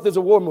again. Wealth is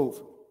a war move.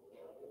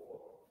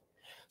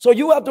 So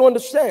you have to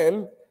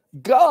understand,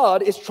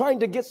 God is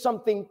trying to get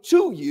something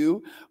to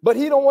you, but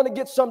he don't want to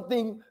get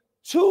something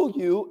to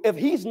you if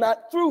he's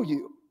not through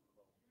you.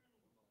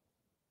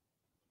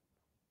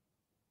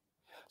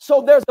 So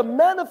there's a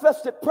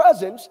manifested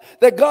presence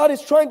that God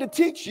is trying to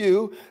teach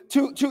you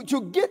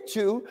to get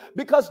to,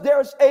 because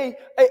there's a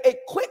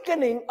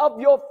quickening of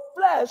your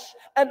flesh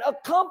and a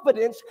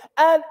confidence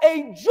and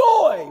a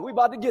joy. We're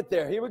about to get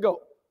there. Here we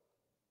go.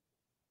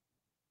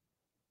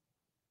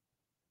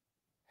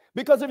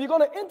 Because if you're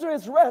going to enter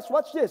his rest,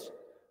 watch this.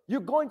 You're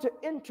going to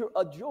enter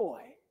a joy.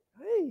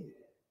 Hey.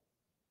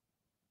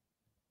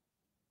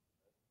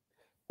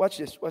 Watch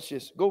this. Watch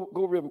this. Go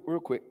real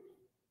quick.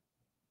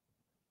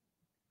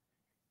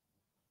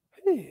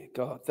 Hey,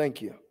 God, thank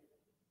you.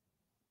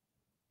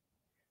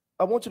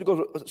 I want you to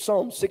go to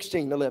Psalm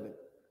 16:11.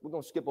 We're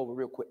going to skip over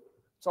real quick.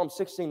 Psalm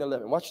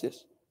 16:11. Watch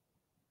this.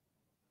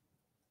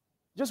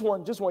 Just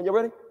one. You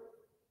ready?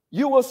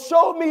 You will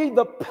show me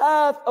the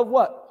path of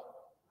what?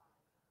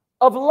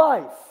 Of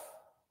life.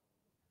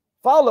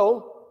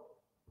 Follow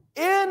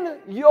in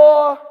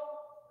your.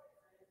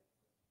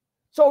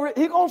 So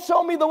he's going to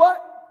show me the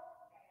what?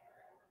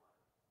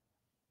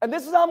 And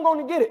this is how I'm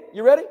going to get it.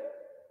 You ready?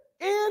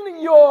 In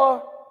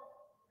your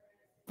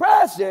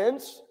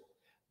presence,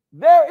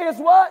 there is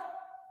what?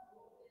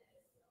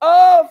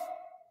 Of.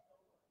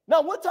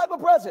 Now, what type of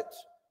presence?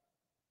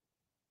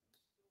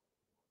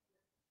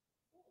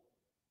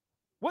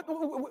 What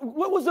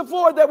was the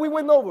four that we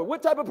went over?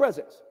 What type of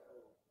presence?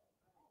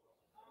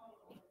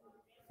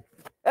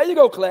 There you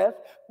go, class.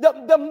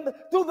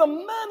 Through the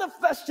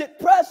manifested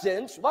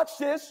presence, watch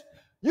this,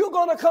 you're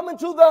going to come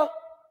into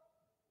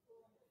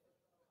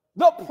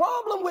the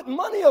problem with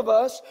many of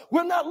us,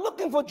 we're not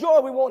looking for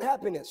joy, we want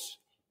happiness.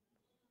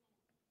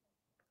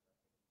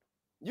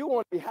 You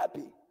want to be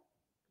happy.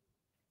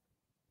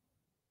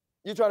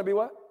 You trying to be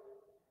what?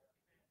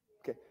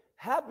 Okay.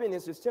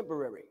 Happiness is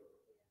temporary.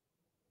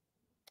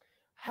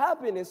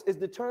 Happiness is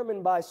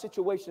determined by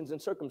situations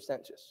and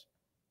circumstances.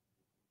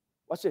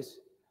 Watch this.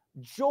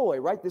 Joy,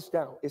 write this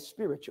down, is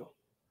spiritual.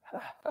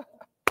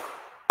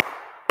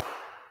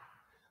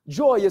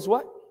 Joy is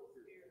what?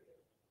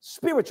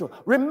 Spiritual.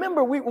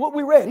 Remember what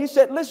we read. He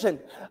said, listen,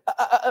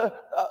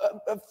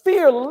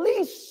 fear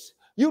least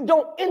you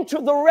don't enter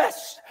the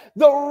rest.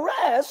 The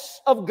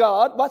rest of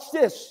God, watch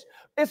this,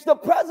 it's the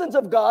presence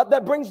of God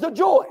that brings the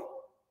joy.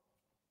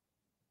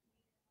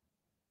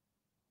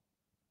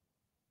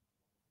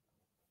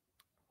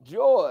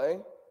 Joy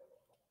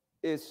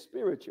is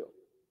spiritual.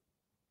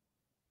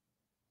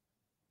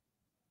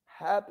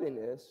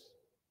 Happiness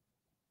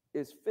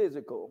is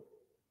physical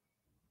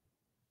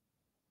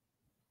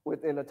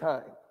within a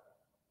time.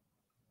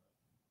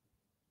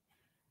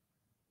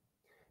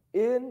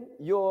 In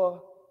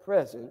your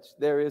presence,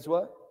 there is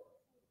what?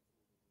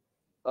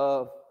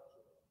 Of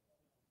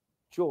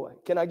joy.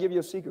 Can I give you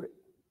a secret?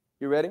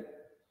 You ready?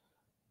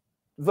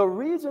 The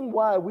reason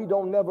why we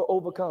don't never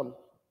overcome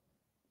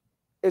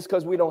is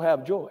because we don't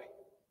have joy.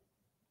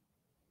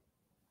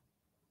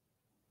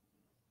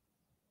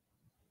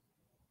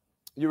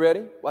 You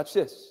ready? Watch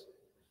this.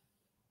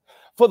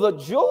 For the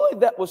joy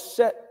that was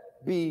set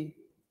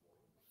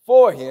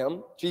before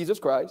him, Jesus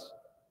Christ,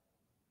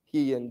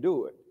 he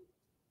endured.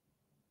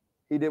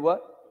 He did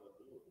what?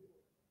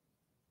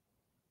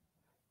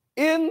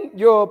 In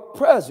your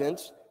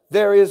presence,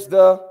 there is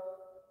the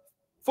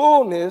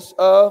fullness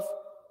of,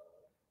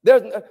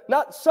 there's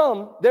not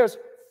some, there's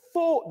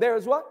full,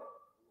 there's what?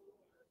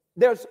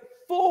 There's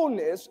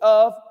fullness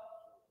of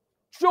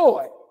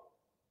joy.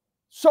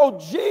 So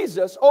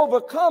Jesus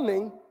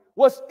overcoming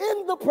was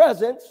in the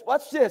presence,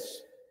 watch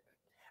this,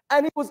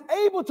 and he was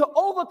able to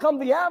overcome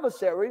the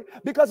adversary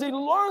because he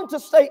learned to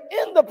stay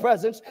in the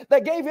presence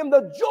that gave him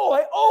the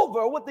joy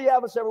over what the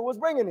adversary was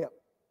bringing him.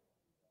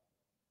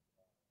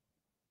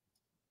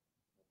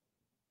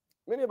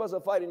 Many of us are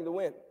fighting the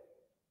wind.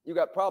 You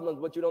got problems,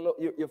 but you don't know.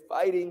 You're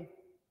fighting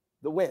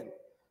the wind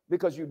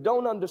because you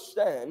don't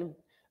understand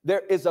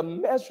there is a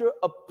measure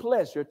of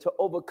pleasure to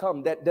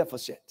overcome that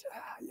deficit.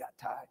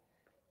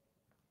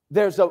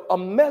 There's a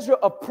measure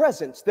of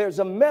presence. There's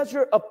a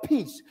measure of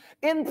peace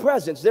in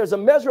presence. There's a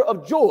measure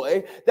of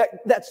joy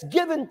that's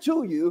given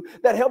to you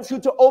that helps you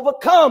to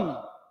overcome.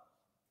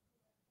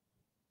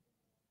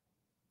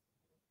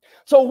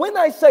 So when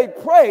I say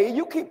pray,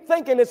 you keep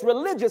thinking it's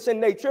religious in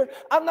nature.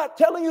 I'm not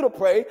telling you to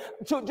pray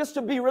just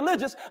to be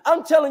religious.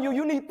 I'm telling you,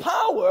 you need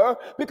power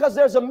because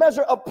there's a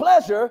measure of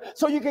pleasure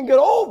so you can get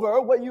over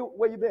where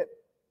you've been.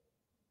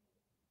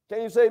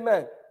 Can you say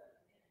amen?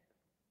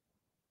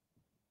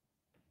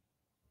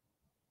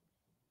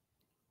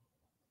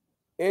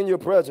 In your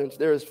presence,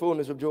 there is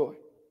fullness of joy.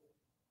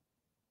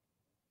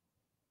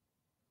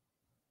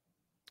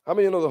 How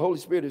many of you know the Holy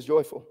Spirit is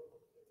joyful?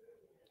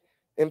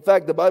 In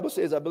fact, the Bible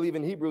says, I believe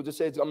in Hebrews, it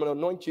says, I'm going to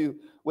anoint you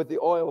with the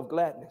oil of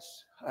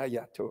gladness. Are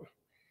y'all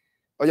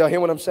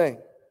hearing what I'm saying?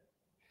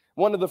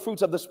 One of the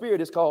fruits of the Spirit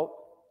is called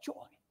joy.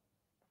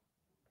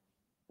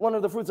 One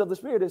of the fruits of the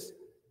Spirit is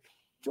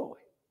joy.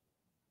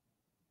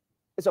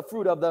 It's a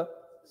fruit of the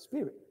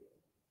Spirit.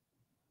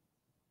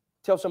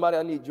 Tell somebody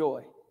I need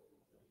joy.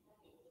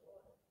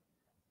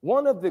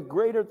 One of the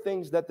greater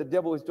things that the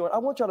devil is doing, I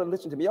want y'all to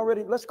listen to me. Y'all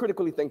ready? Let's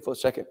critically think for a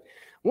second.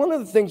 One of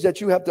the things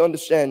that you have to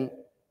understand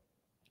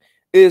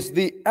is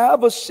the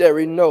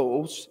adversary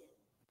knows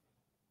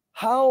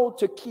how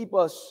to keep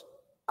us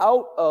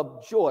out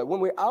of joy. When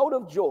we're out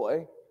of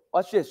joy,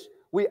 watch this,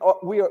 we are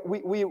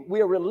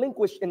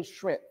relinquished in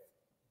strength.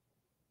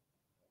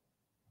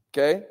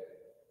 Okay?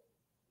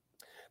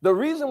 The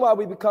reason why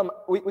we come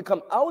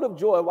out of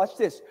joy, watch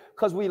this,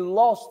 because we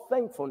lost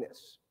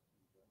thankfulness.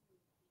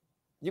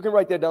 You can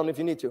write that down if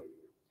you need to.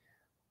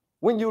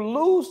 When you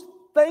lose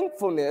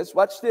thankfulness,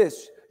 watch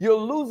this, you're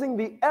losing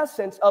the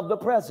essence of the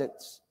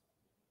presence.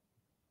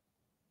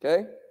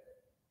 Okay?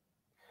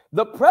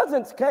 The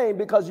presence came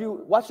because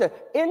you, watch that,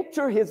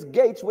 enter his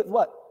gates with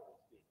what?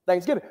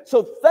 Thanksgiving.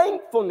 So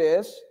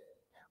thankfulness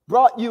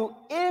brought you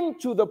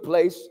into the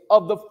place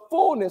of the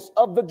fullness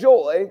of the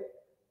joy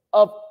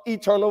of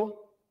eternal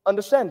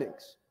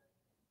understandings.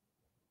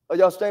 Are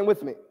y'all staying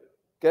with me?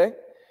 Okay?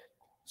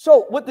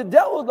 So what the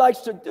devil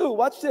likes to do,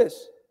 watch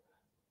this,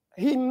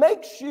 he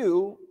makes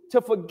you to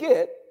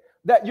forget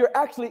that you're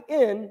actually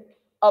in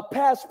a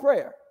past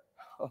prayer.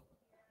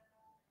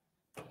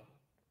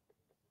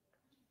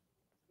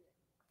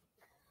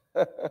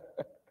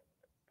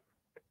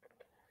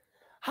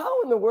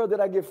 How in the world did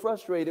I get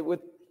frustrated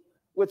with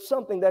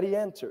something that he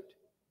answered?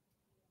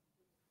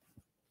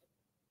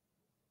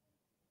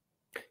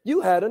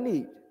 You had a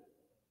need.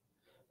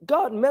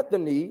 God met the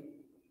need.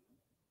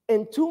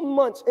 In 2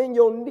 months in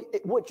your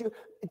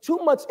 2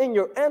 months in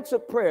your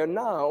answered prayer,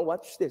 now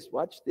watch this.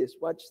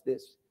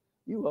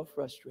 You are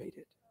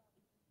frustrated.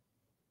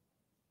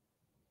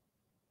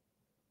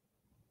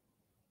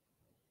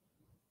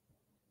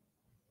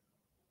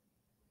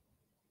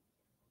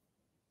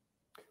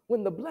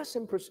 When the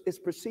blessing is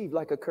perceived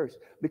like a curse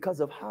because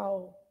of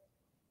how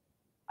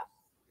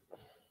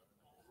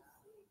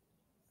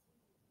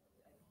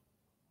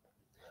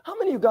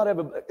many of you God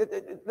ever,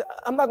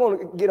 I'm not going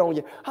to get on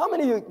you. How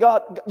many of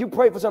you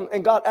prayed for something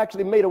and God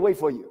actually made a way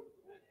for you?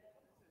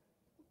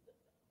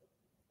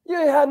 You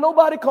ain't had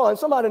nobody calling.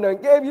 Somebody there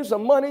gave you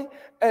some money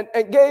and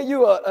gave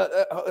you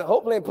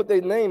hopefully they put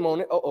their name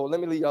on it. Let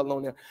me leave y'all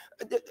alone there.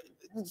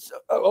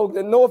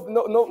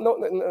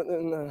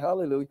 No,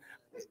 hallelujah.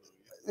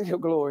 Your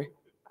glory.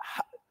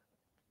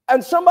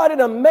 And somebody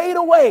done made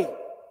a way.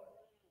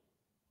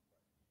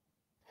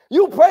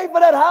 You prayed for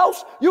that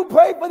house, you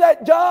prayed for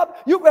that job,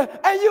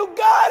 and you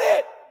got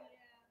it.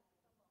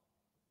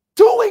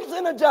 2 weeks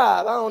in a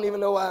job. I don't even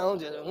know why. I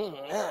don't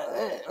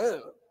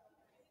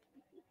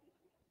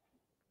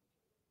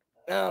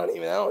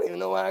even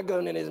know why I go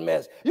into this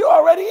mess. You're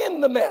already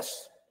in the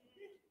mess.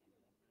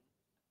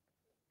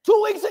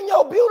 2 weeks in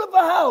your beautiful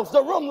house,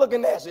 the room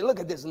looking nasty.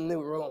 Look at this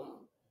new room.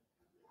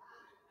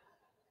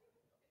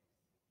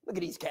 Look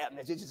at these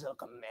cabinets. It just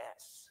look a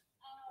mess.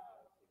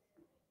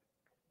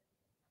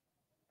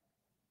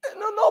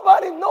 No,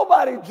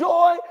 nobody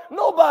joy,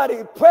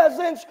 nobody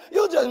presence.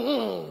 You just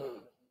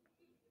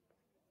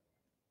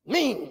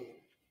mean.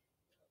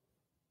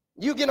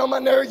 You get on my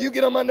nerves. You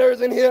get on my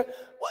nerves in here.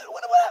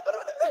 What happened?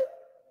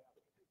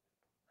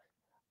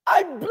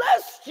 I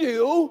blessed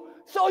you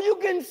so you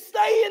can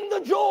stay in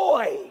the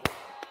joy.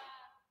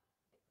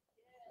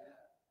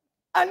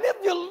 And if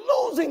you're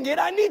losing it,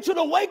 I need you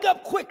to wake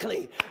up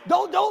quickly.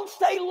 Don't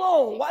stay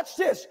long. Watch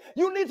this.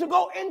 You need to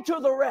go into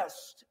the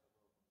rest.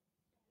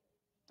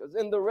 Because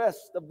in the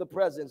rest of the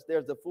presence,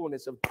 there's the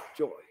fullness of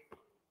joy.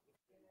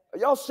 Are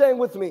y'all staying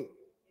with me?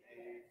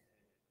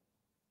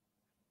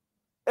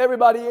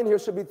 Everybody in here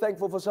should be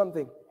thankful for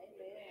something.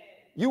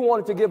 You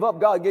wanted to give up,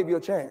 God gave you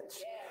a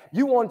chance.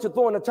 You wanted to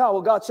throw in the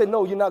towel, God said,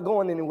 no, you're not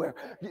going anywhere.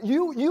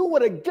 You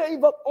would have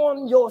gave up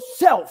on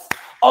yourself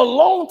a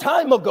long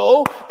time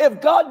ago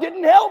if God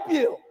didn't help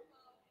you.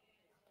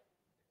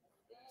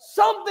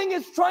 Something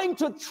is trying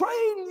to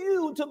train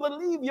you to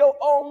believe your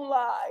own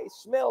lie.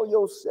 Smell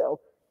yourself.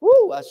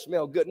 Woo, I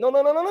smell good. No.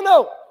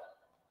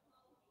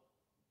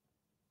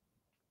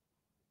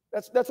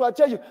 That's why I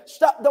tell you,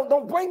 stop,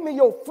 don't bring me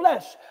your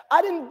flesh.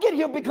 I didn't get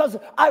here because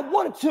I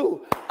wanted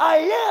to. I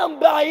am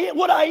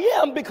what I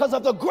am because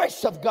of the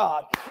grace of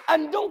God.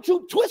 And don't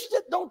you twist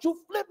it, don't you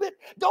flip it,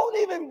 don't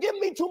even give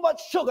me too much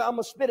sugar. I'm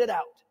going to spit it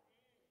out.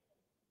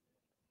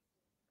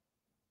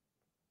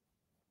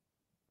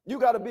 You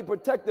got to be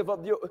protective of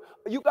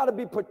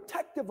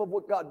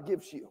what God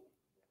gives you.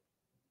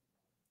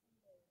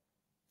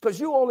 Because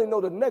you only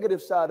know the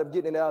negative side of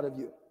getting it out of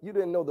you. You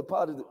didn't know the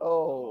positive.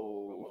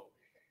 Oh.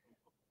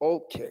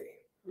 Okay.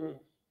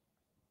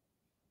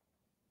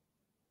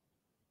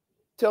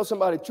 Tell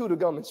somebody, chew the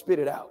gum and spit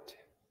it out.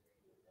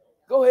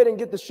 Go ahead and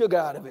get the sugar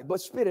out of it,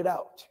 but spit it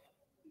out.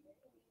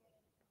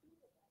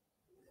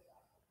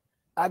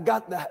 I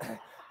got that.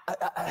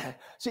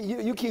 See,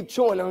 you keep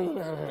chewing on.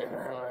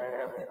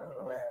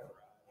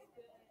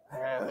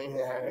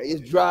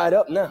 It's dried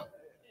up now.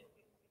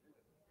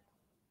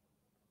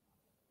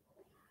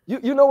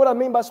 You know what I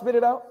mean by spit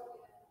it out?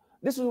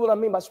 This is what I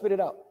mean by spit it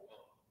out.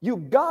 You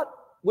got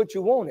what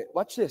you wanted.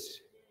 Watch this.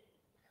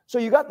 So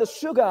you got the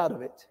sugar out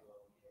of it.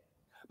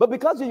 But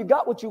because you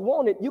got what you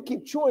wanted, you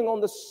keep chewing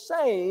on the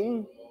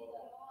same.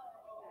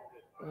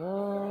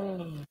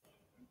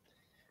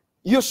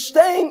 You're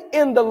staying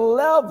in the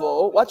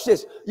level. Watch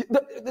this.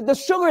 The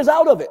sugar is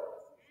out of it.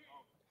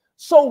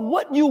 So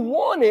what you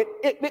wanted,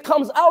 it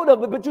becomes out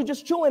of it, but you're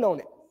just chewing on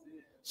it.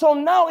 So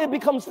now it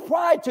becomes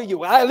pride to you.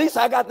 Well, at least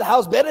I got the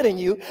house better than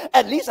you.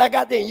 At least I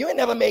got you ain't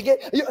never make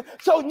it.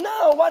 So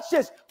now watch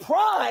this.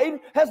 Pride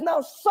has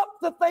now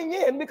sucked the thing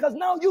in because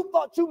now you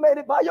thought you made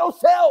it by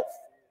yourself.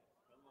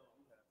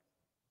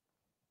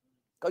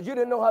 Because you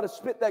didn't know how to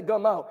spit that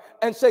gum out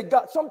and say,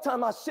 God,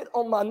 sometimes I sit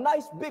on my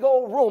nice big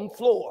old room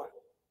floor.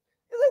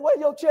 You say, where's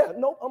your chair?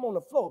 Nope, I'm on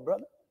the floor,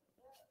 brother.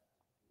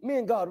 Me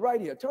and God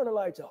right here. Turn the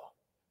lights off.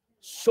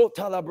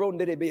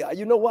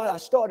 You know what? I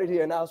started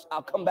here and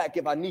I'll come back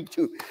if I need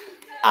to.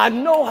 I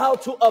know how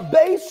to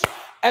abase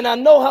and I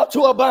know how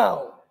to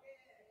abound.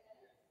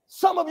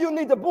 Some of you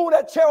need to move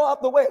that chair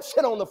out the way and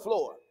sit on the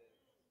floor.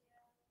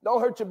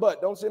 Don't hurt your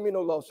butt. Don't send me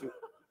no lawsuit.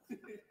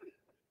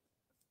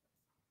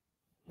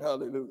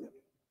 Hallelujah.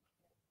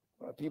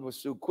 Well, people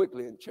sue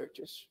quickly in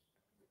churches.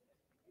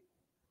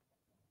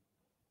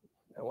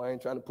 Now I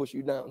ain't trying to push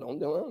you down. Don't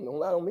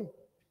lie on me.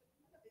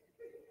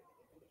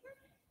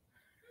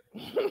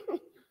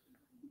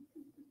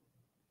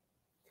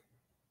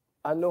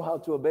 I know how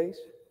to abase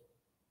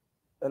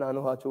and I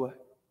know how to.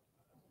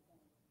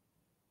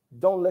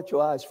 Don't let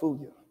your eyes fool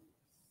you.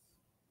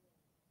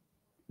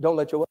 Don't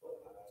let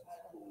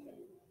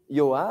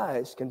your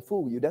eyes can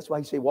fool you. That's why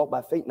he say walk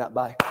by faith, not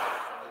by.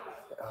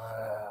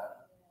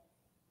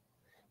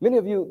 Many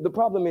of you, the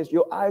problem is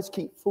your eyes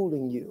keep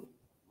fooling you.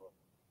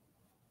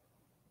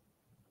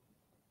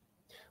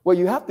 Well,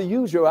 you have to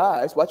use your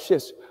eyes. Watch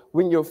this.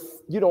 When you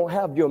don't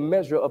have your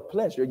measure of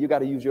pleasure, you got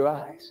to use your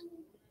eyes.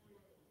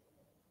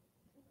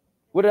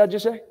 What did I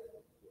just say?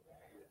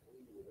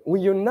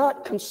 When you're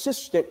not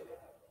consistent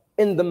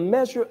in the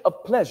measure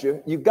of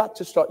pleasure, you got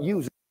to start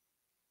using.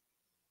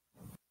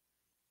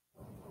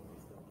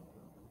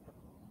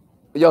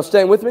 Y'all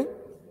staying with me?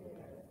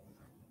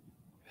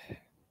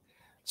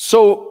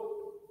 So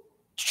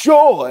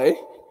joy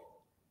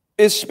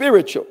is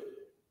spiritual.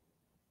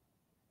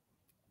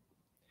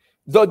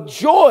 The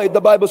joy, the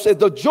Bible says,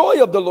 the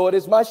joy of the Lord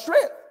is my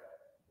strength.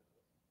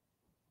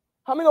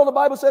 How many know the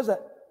Bible says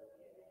that?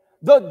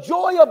 The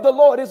joy of the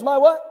Lord is my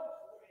what?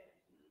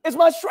 It's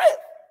my strength.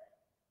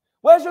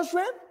 Where's your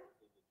strength?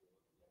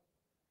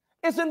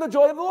 It's in the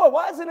joy of the Lord.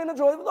 Why is it in the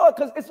joy of the Lord?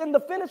 Because it's in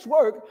the finished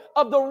work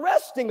of the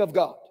resting of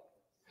God.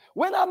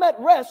 When I'm at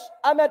rest,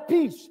 I'm at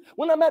peace.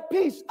 When I'm at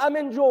peace, I'm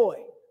in joy.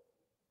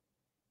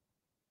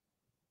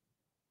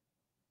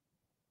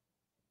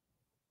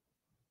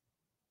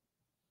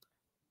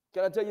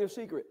 Can I tell you a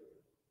secret?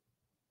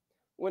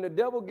 When the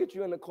devil gets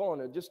you in the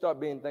corner, just start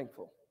being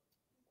thankful.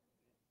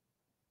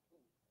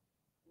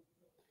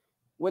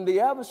 When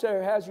the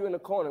adversary has you in the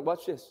corner,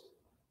 watch this.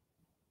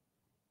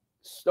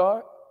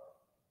 Start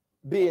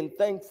being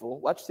thankful,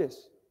 watch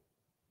this,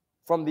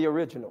 from the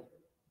original.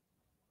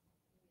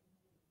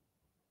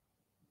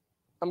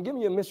 I'm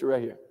giving you a mystery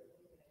right here.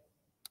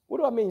 What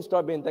do I mean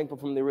start being thankful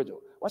from the original?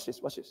 Watch this,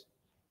 watch this.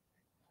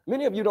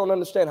 Many of you don't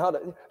understand how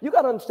to, you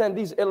got to understand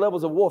these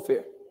levels of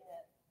warfare.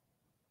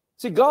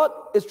 See, God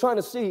is trying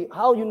to see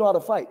how you know how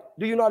to fight.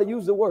 Do you know how to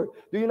use the word?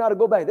 Do you know how to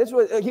go back? This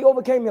was, he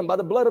overcame him by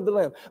the blood of the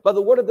Lamb, by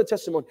the word of the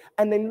testimony.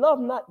 And they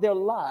loved not their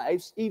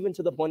lives even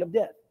to the point of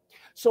death.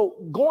 So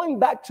going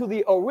back to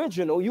the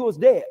original, you was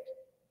dead.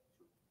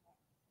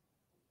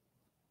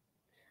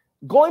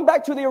 Going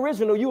back to the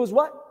original, you was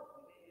what?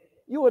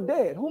 You were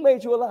dead. Who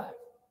made you alive?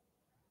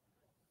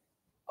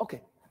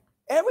 Okay.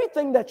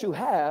 Everything that you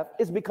have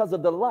is because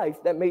of the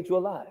life that made you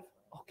alive.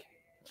 Okay.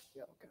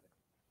 Yeah, okay.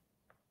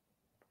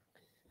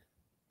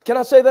 Can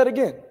I say that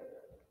again?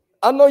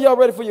 I know y'all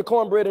ready for your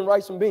cornbread and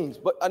rice and beans,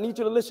 but I need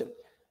you to listen.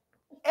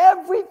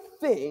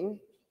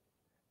 Everything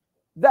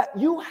that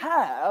you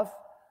have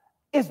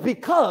is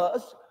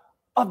because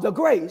of the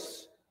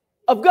grace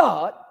of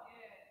God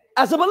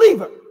as a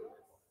believer.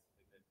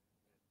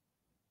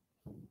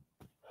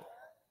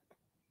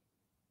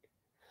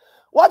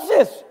 Watch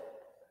this.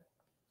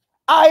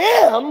 I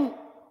am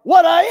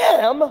what I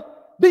am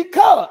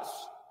because.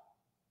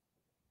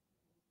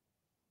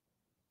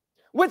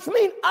 Which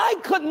means I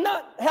could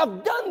not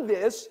have done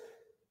this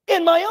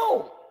in my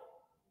own.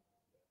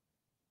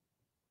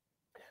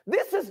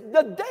 This is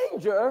the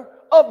danger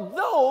of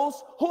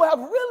those who have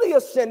really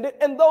ascended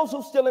and those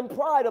who still in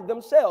pride of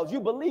themselves. You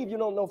believe, you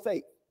don't know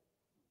faith.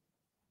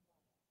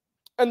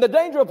 And the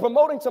danger of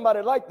promoting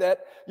somebody like that,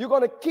 you're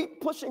going to keep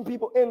pushing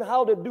people in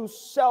how to do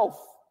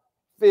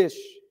selfish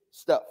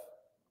stuff.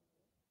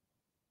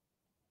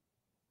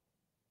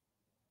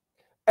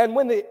 And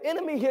when the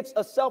enemy hits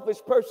a selfish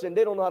person,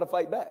 they don't know how to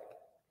fight back.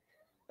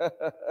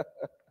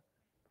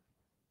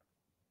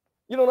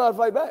 You don't know how to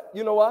fight back.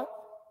 You know why?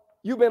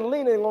 You've been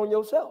leaning on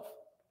yourself.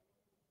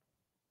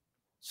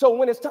 So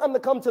when it's time to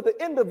come to the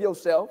end of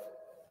yourself,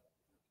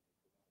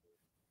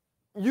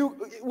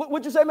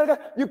 what you say, man?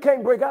 You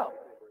can't break out.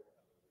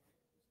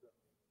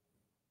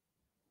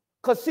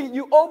 Because, see,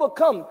 you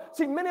overcome.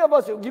 See, many of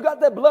us, you got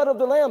that blood of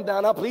the Lamb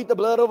down. I plead the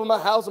blood over my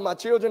house and my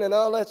children and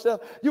all that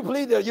stuff. You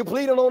plead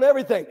it on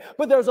everything.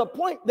 But there's a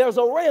point, there's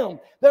a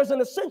realm, there's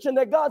an ascension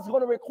that God's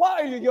going to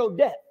require your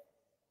death.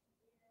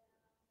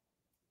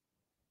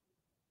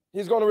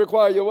 He's going to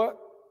require your what?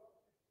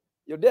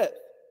 Your death.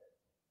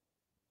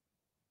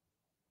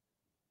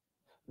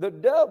 The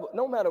devil,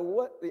 no matter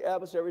what the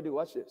adversary do,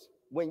 watch this.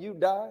 When you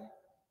die,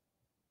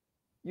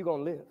 you're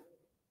going to live.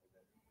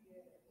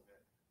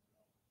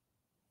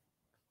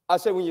 I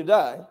say when you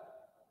die,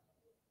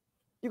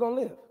 you're going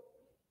to live.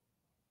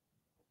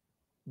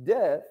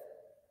 Death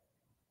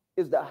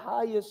is the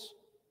highest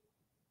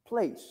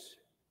place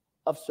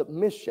of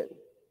submission,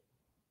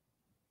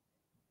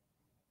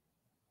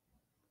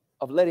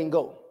 of letting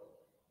go,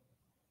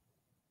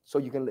 so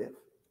you can live.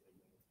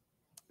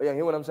 Oh, yeah,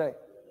 hear what I'm saying?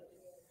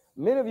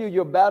 Many of you,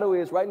 your battle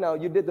is right now,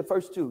 you did the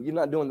first two. You're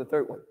not doing the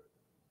third one.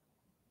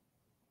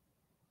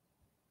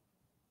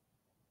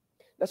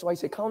 That's why he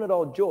said, count it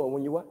all joy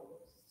when you what?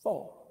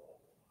 Fall.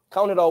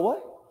 Count it all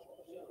what?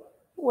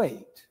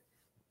 Wait.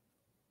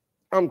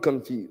 I'm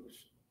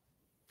confused.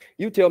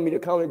 You tell me to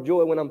count it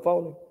joy when I'm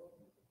falling.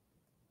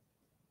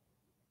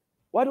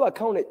 Why do I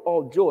count it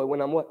all joy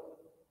when I'm what?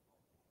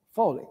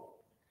 Falling.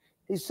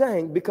 He's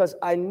saying, because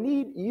I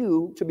need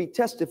you to be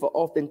tested for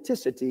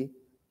authenticity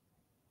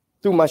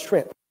through my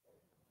strength.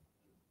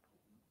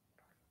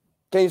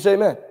 Can you say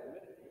amen?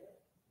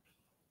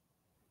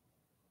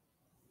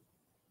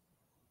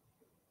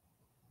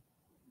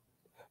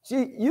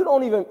 See, you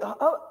don't even,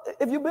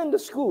 if you've been to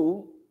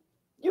school,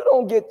 you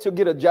don't get to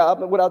get a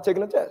job without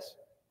taking a test.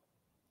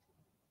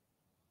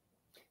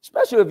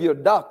 Especially if you're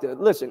a doctor.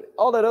 Listen,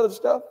 all that other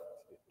stuff,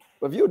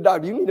 if you're a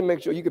doctor, you need to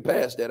make sure you can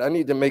pass that. I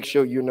need to make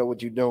sure you know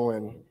what you're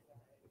doing.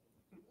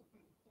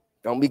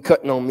 Don't be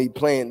cutting on me,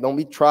 playing. Don't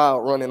be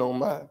trial running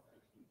on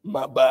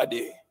my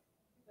body.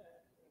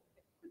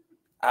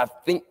 I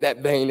think that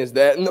vein is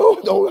that. No,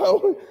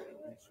 don't.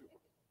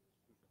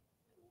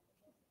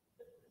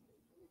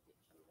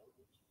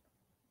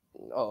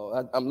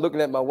 Oh, I'm looking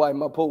at my wife,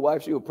 my poor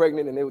wife. She was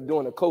pregnant and they were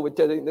doing a COVID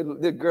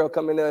test. This girl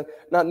come in there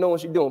not knowing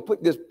what she's doing.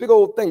 Put this big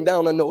old thing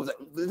down her nose. I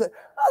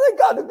think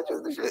God,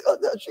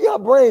 her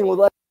brain was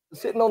like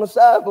sitting on the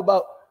side for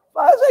about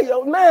 5 seconds.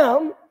 Yo,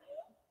 ma'am,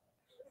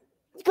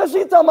 because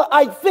she's talking about,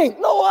 I think.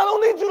 No, I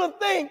don't need you to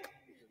think.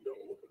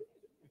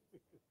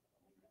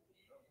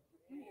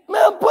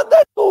 Ma'am, put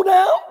that fool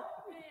down.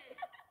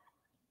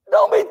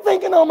 Don't be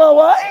thinking on my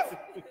wife.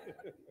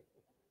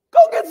 Go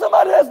get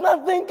somebody that's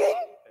not thinking.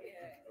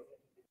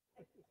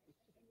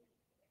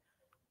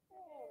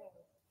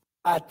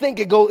 I think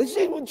it goes,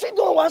 she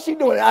doing why she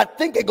doing it. I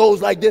think it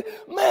goes like this.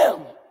 Ma'am,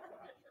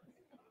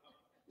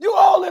 you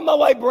all in my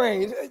white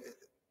brain.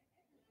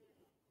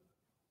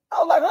 I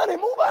was like, honey,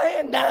 move her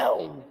hand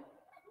down.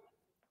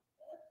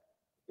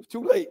 It's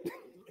too late.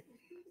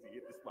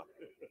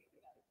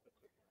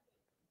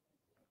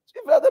 She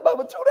felt that about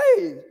for 2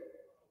 days.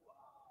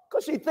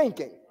 Because she's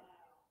thinking.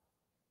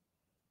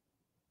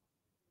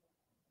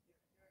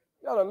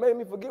 Y'all done made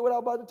me forget what I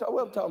was about to talk.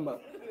 What I'm talking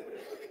about.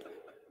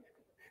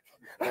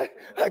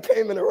 I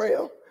came in the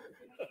realm.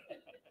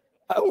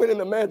 I went in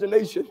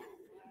imagination.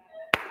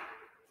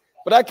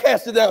 But I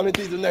cast it down in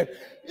Jesus' name.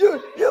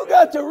 You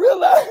got to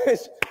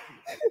realize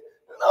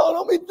No,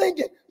 don't be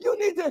thinking. You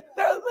need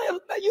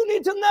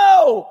to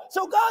know.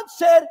 So God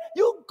said,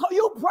 you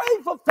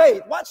pray for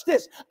faith. Watch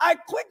this. I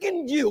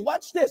quickened you.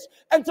 Watch this.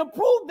 And to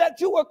prove that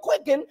you were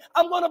quickened,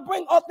 I'm going to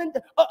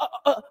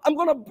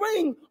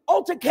bring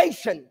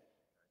altercation.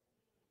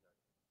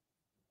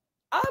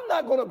 I'm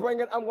not going to bring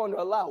it. I'm going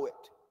to allow it.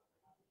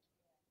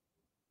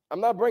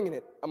 I'm not bringing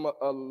it. I'm going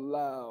to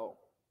allow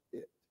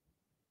it.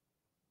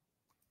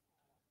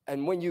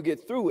 And when you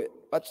get through it,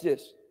 watch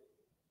this.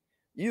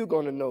 You're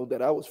going to know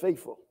that I was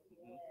faithful.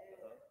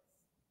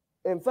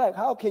 In fact,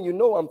 how can you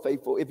know I'm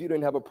faithful if you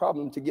didn't have a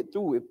problem to get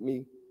through with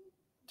me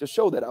to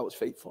show that I was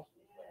faithful?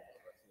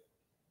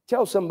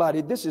 Tell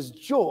somebody this is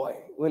joy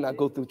when I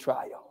go through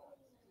trial.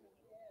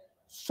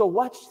 So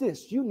watch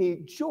this. You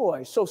need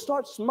joy. So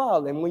start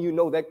smiling when you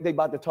know that they're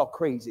about to talk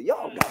crazy.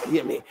 Y'all gotta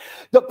hear me.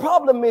 The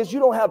problem is you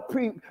don't have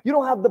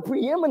the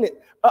preeminent.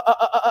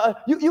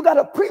 You got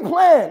a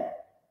pre-plan.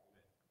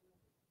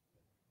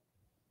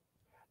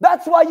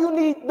 That's why you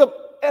need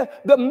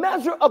the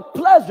measure of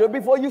pleasure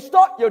before you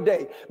start your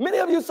day. Many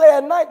of you say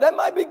at night, that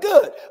might be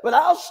good, but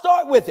I'll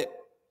start with it.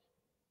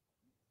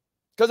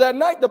 Because at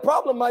night, the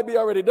problem might be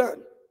already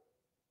done.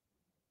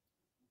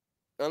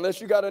 Unless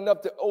you got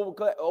enough to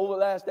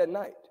overlast that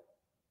night.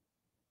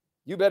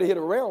 You better hit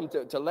a realm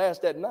to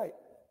last that night.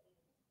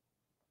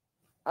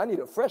 I need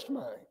a fresh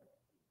mind.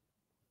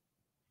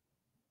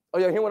 Oh,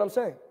 you hear what I'm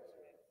saying?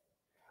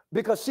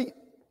 Because see,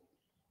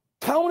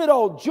 count it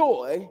all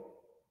joy.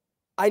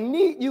 I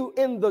need you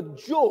in the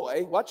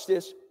joy. Watch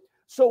this.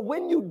 So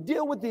when you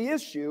deal with the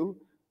issue,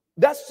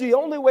 that's the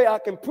only way I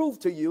can prove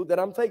to you that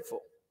I'm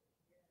faithful.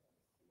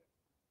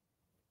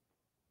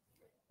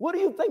 What do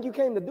you think you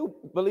came to do,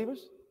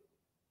 believers?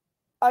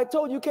 I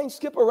told you can't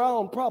skip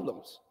around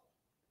problems.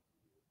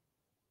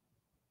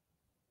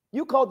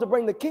 You called to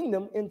bring the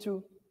kingdom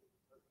into,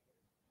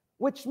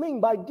 which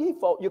means by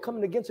default, you're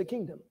coming against a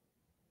kingdom.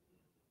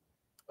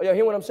 Oh, y'all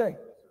hear what I'm saying?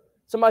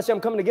 Somebody say I'm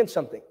coming against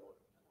something.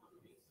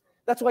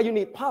 That's why you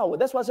need power.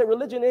 That's why I say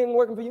religion ain't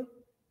working for you.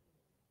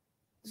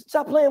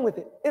 Stop playing with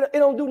it. It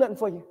don't do nothing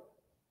for you.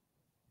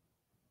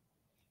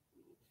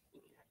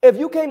 If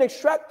you can't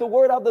extract the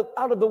word out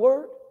of the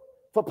word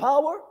for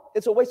power,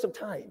 it's a waste of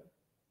time.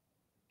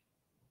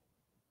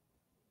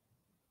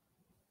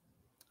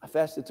 I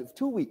fasted for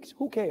 2 weeks.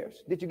 Who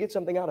cares? Did you get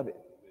something out of it?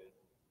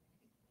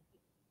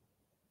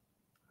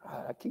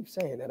 I keep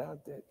saying that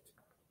out there.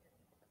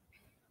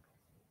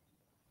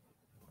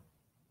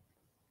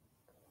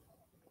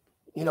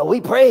 You know,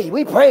 we prayed.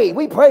 Okay,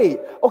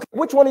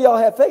 which one of y'all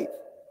had faith?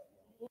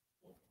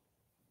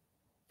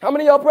 How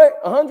many of y'all prayed?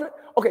 100?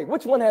 Okay,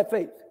 which one had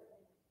faith?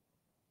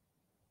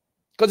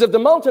 Because if the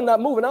mountain not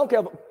moving, I don't care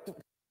if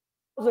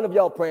 1,000 of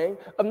y'all praying.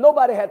 If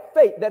nobody had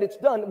faith that it's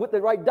done with the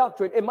right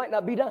doctrine, it might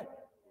not be done.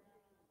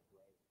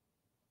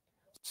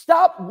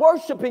 Stop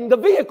worshiping the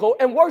vehicle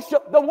and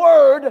worship the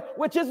word,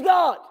 which is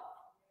God.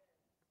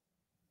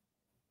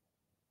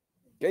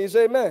 Can you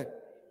say amen?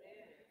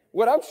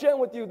 What I'm sharing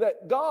with you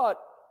that God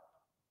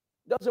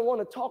doesn't want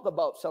to talk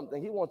about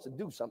something. He wants to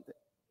do something.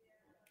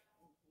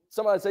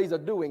 Somebody say he's a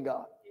doing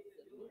God.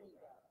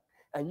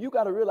 And you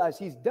got to realize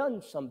he's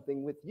done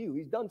something with you.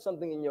 He's done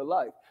something in your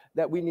life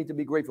that we need to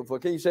be grateful for.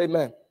 Can you say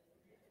amen?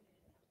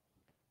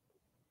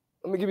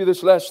 Let me give you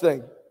this last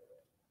thing.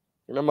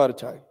 And I'm out of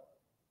time.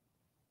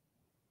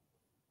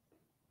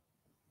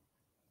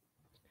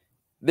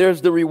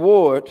 There's the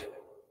reward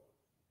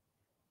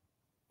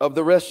of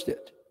the rested.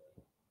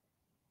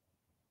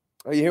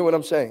 Are you hearing what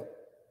I'm saying?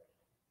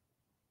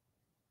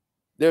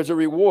 There's a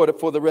reward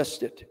for the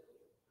rested.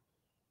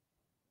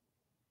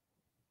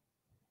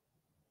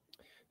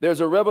 There's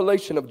a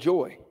revelation of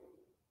joy.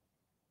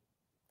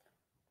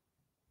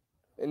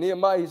 In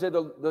Nehemiah, he said,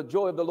 the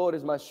joy of the Lord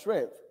is my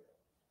strength.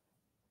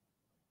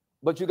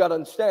 But you got to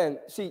understand,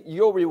 see,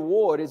 your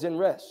reward is in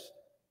rest.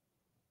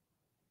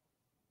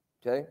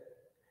 Okay?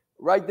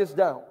 Write this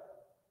down.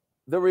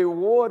 The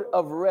reward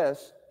of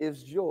rest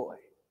is joy.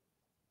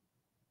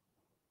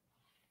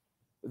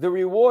 The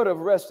reward of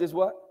rest is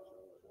what?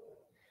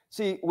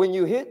 See, when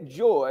you hit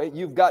joy,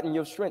 you've gotten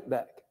your strength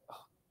back.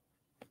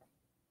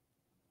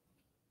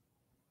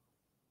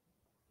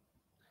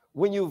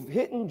 When you've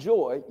hit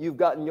joy, you've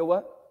gotten your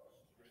what?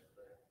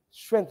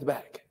 Strength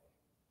back.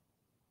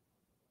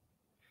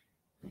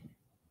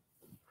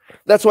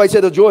 That's why he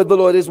said the joy of the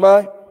Lord is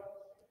my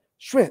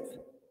strength.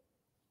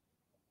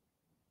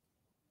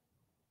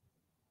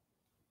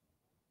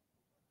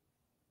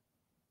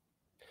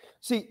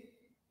 See,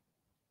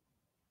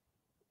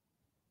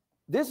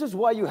 this is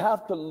why you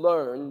have to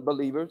learn,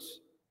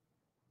 believers,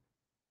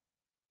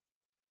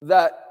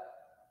 that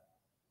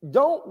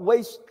don't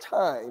waste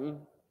time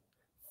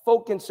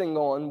focusing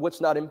on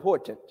what's not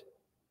important.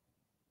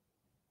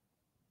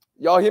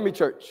 Y'all hear me,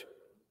 church?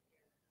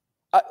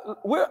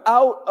 We're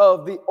out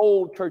of the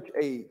old church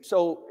age.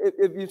 So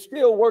if you're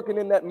still working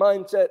in that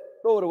mindset,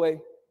 throw it away.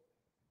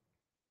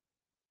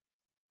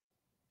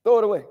 Throw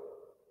it away.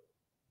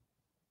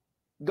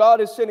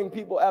 God is sending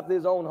people after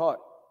his own heart.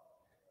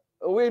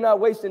 We're not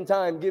wasting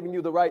time giving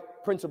you the right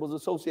principles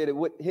associated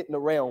with hitting the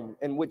realm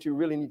in which you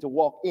really need to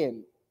walk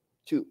in.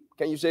 2.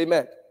 Can you say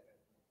amen?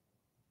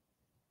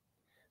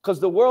 Because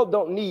the world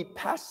don't need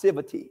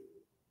passivity.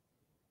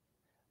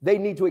 They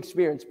need to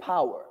experience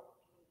power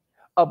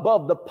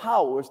above the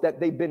powers that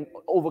they've been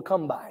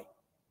overcome by.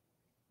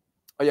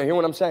 Are you hearing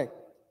what I'm saying?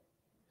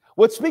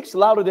 What speaks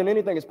louder than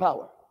anything is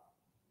power.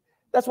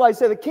 That's why I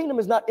say the kingdom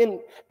is not in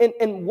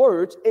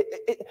words.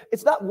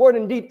 It's not word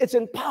and deed. It's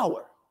in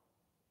power.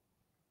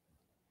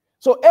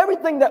 So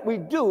everything that we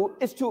do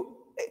is to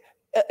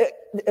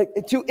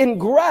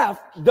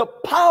engraft the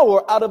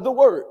power out of the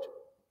word.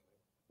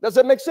 Does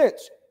that make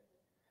sense?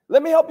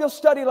 Let me help you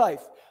study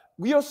life.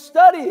 You're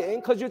studying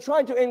because you're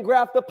trying to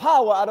engraft the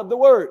power out of the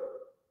word.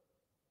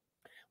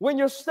 When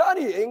you're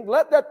studying,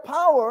 let that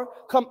power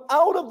come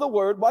out of the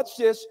word, watch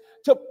this,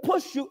 to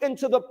push you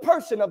into the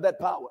person of that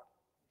power.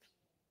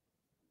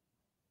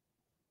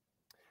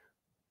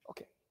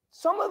 Okay.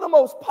 Some of the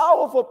most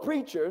powerful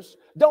preachers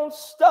don't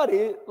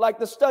study like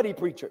the study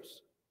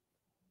preachers.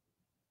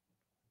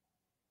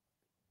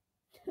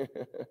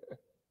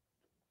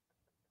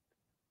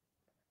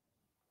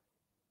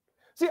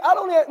 See, I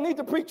don't need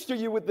to preach to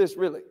you with this,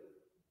 really.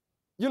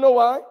 You know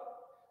why?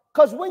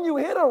 Because when you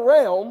hit a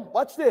realm,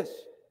 watch this.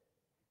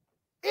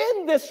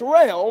 In this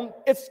realm,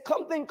 it's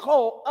something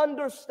called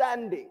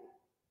understanding.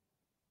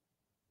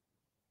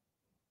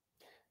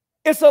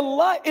 It's a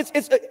light.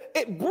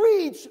 It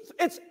breeds.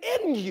 It's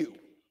in you.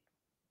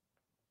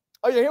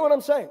 Are you hearing what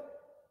I'm saying?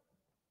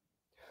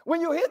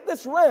 When you hit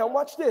this realm,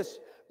 watch this.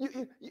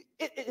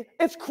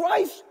 It's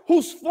Christ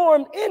who's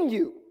formed in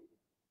you.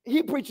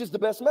 He preaches the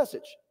best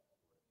message.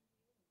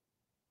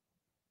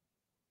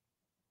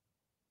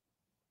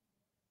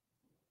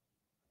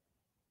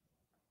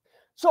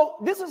 So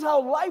this is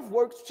how life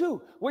works too.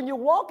 When you're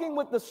walking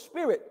with the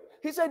Spirit,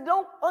 he said,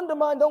 don't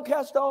undermine, don't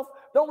cast off,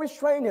 don't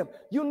restrain him.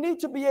 You need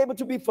to be able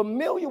to be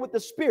familiar with the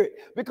Spirit,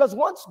 because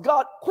once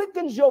God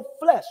quickens your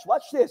flesh,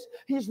 watch this,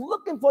 he's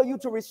looking for you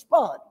to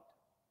respond.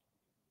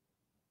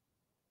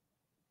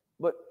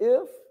 But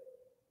if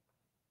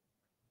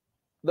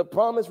the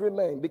promise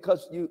remained,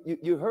 because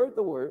you heard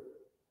the word,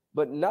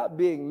 but not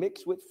being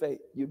mixed with faith,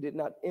 you did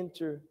not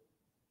enter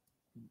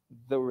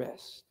the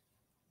rest.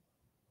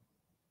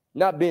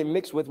 Not being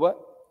mixed with what?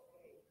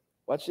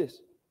 Watch this.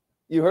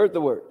 You heard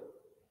the word.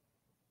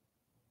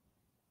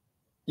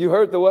 You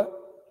heard the what?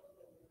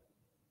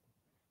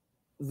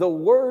 The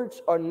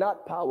words are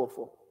not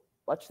powerful.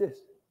 Watch this.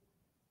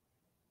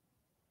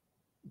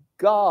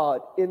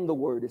 God in the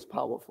word is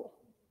powerful.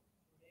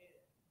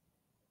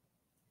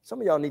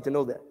 Some of y'all need to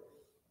know that.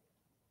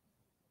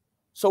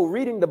 So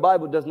reading the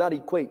Bible does not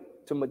equate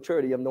to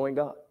maturity of knowing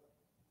God.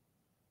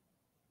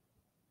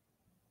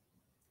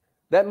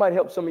 That might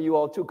help some of you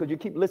all too, because you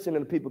keep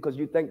listening to people because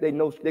you think they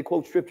know, they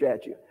quote scripture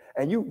at you.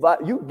 And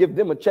you give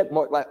them a check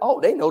mark like,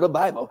 oh, they know the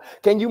Bible.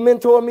 Can you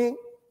mentor me?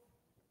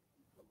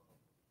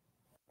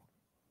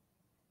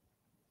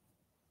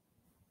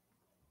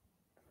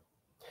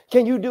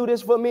 Can you do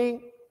this for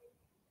me?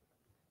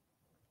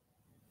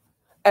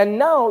 And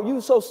now you're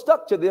so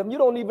stuck to them, you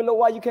don't even know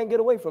why you can't get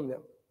away from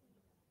them.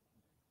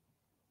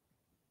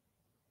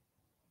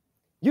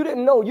 You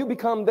didn't know you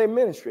become their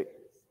ministry.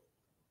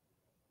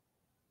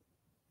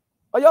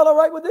 Are y'all all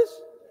right with this?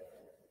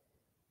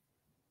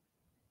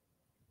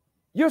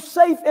 You're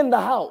safe in the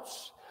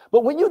house.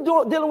 But when you're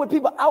dealing with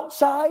people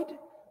outside,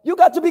 you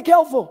got to be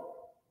careful.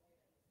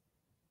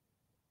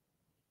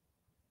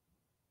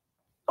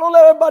 Don't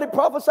let everybody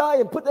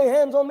prophesy and put their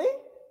hands on me.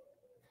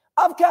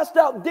 I've cast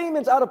out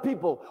demons out of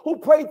people who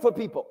prayed for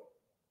people.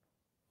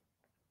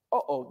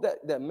 Uh-oh,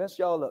 that messed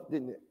y'all up,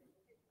 didn't it?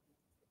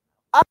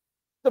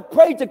 I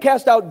prayed to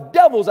cast out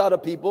devils out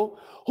of people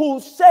who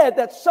said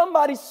that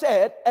somebody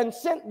said and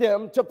sent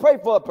them to pray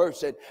for a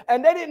person,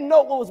 and they didn't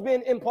know what was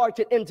being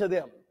imparted into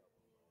them.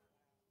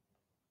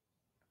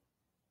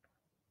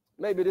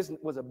 Maybe this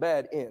was a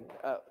bad end.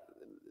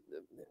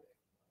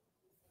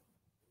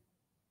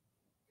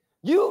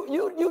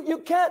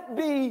 You can't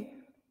be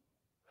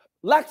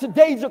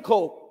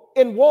lackadaisical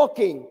in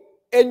walking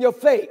in your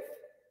faith.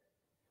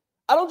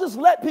 I don't just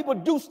let people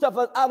do stuff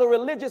out of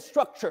religious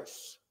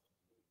structures.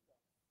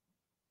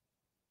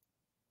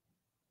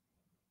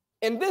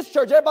 In this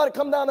church, everybody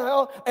come down the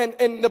aisle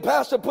and the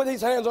pastor put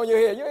his hands on your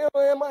head. You ain't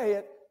on my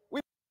head.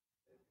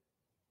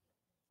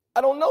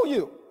 I don't know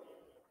you.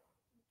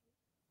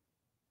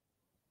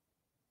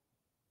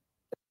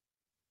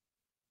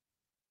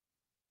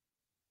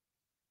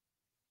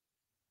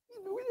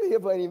 We're here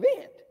for an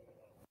event.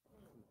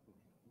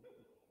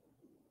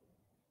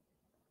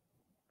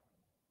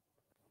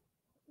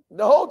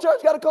 The whole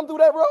church got to come through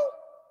that road?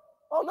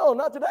 Oh, no,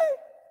 not today.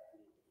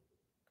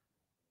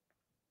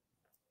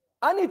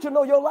 I need to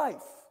know your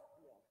life.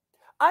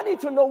 I need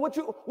to know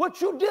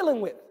what you're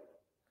dealing with.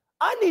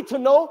 I need to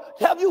know,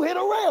 have you hit a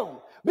realm?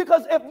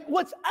 Because if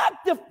what's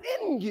active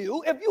in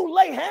you, if you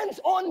lay hands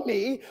on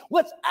me,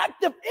 what's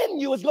active in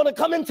you is going to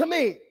come into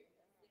me.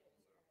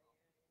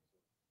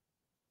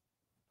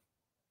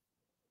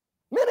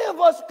 Many of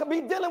us could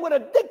be dealing with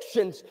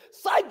addictions,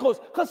 cycles,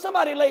 because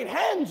somebody laid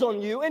hands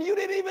on you and you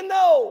didn't even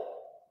know.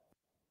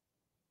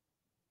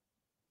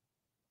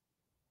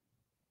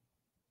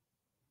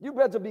 You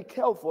better be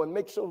careful and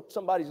make sure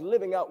somebody's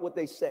living out what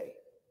they say.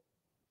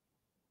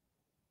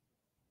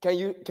 Can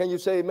you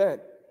say amen?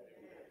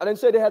 I didn't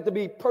say they have to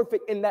be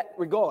perfect in that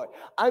regard.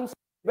 I'm saying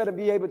they better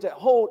be able to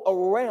hold a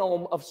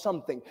realm of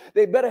something.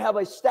 They better have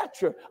a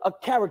stature, a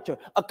character,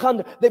 a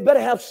conduct. They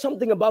better have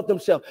something about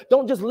themselves.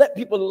 Don't just let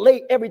people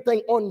lay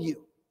everything on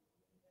you.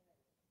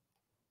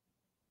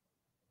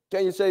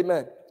 Can you say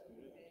amen?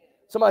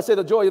 Somebody say,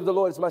 the joy of the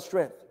Lord is my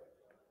strength.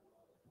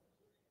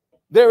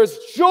 There is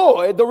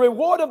joy. The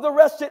reward of the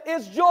wretched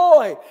is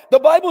joy. The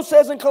Bible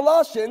says in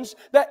Colossians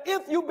that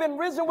if you've been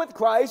risen with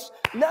Christ,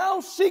 now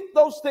seek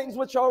those things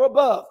which are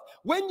above.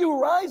 When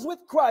you rise with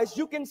Christ,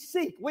 you can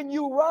seek. When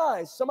you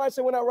rise, somebody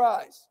say, when I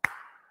rise.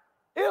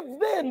 If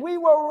then we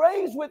were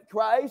raised with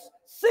Christ,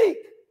 seek.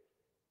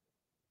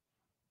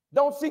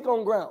 Don't seek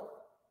on ground.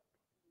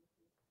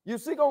 You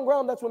seek on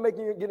ground, that's what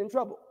making you get in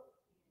trouble.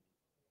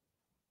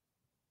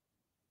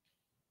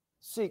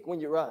 Seek when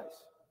you rise.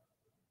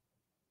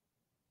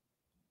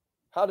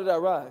 How did I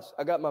rise?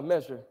 I got my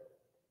measure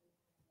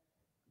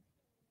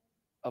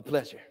of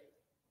pleasure.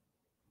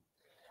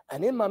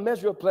 And in my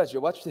measure of pleasure,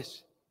 watch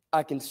this,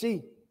 I can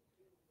see,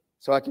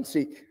 so I can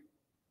seek.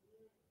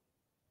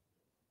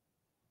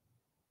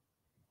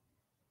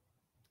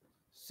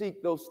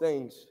 Seek those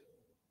things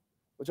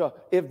which are,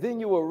 if then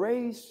you were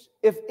raised,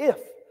 if,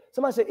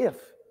 somebody say if.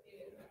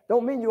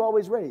 Don't mean you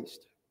always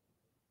raised.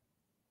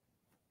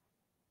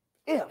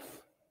 If.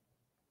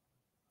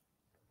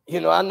 You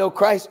know, I know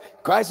Christ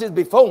is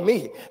before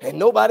me and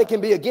nobody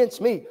can be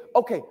against me.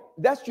 Okay,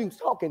 that's you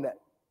talking that.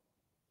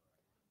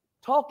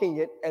 Talking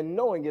it and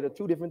knowing it are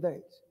two different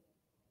things.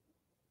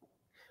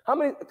 How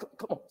many,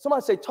 come on,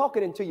 somebody say talk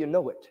it until you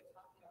know it.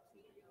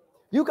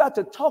 You got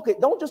to talk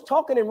it. Don't just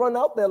talk it and run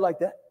out there like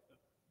that.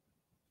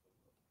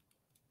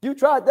 You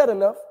tried that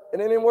enough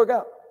and it didn't work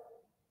out.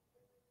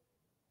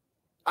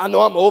 I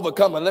know I'm an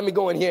overcomer. Let me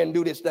go in here and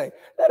do this thing.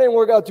 That didn't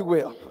work out too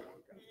well.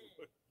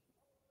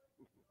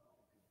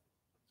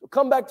 So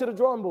come back to the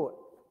drawing board.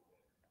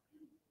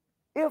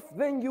 If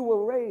then you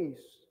were raised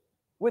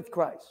with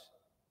Christ,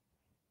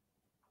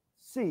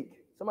 seek.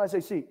 Somebody say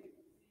seek.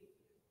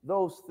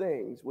 Those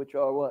things which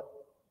are what?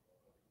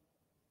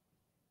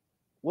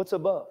 What's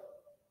above?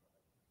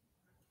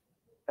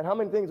 And how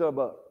many things are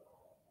above?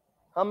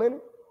 How many?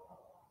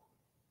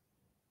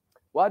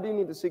 Why do you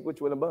need to seek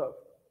which went above?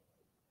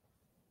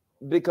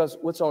 Because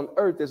what's on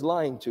earth is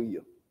lying to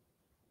you.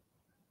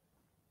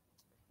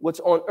 What's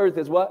on earth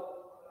is what?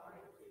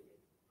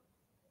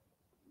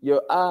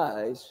 Your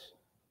eyes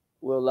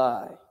will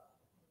lie.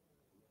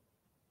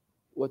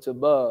 What's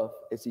above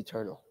is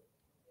eternal.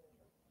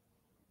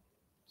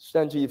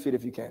 Stand to your feet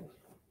if you can.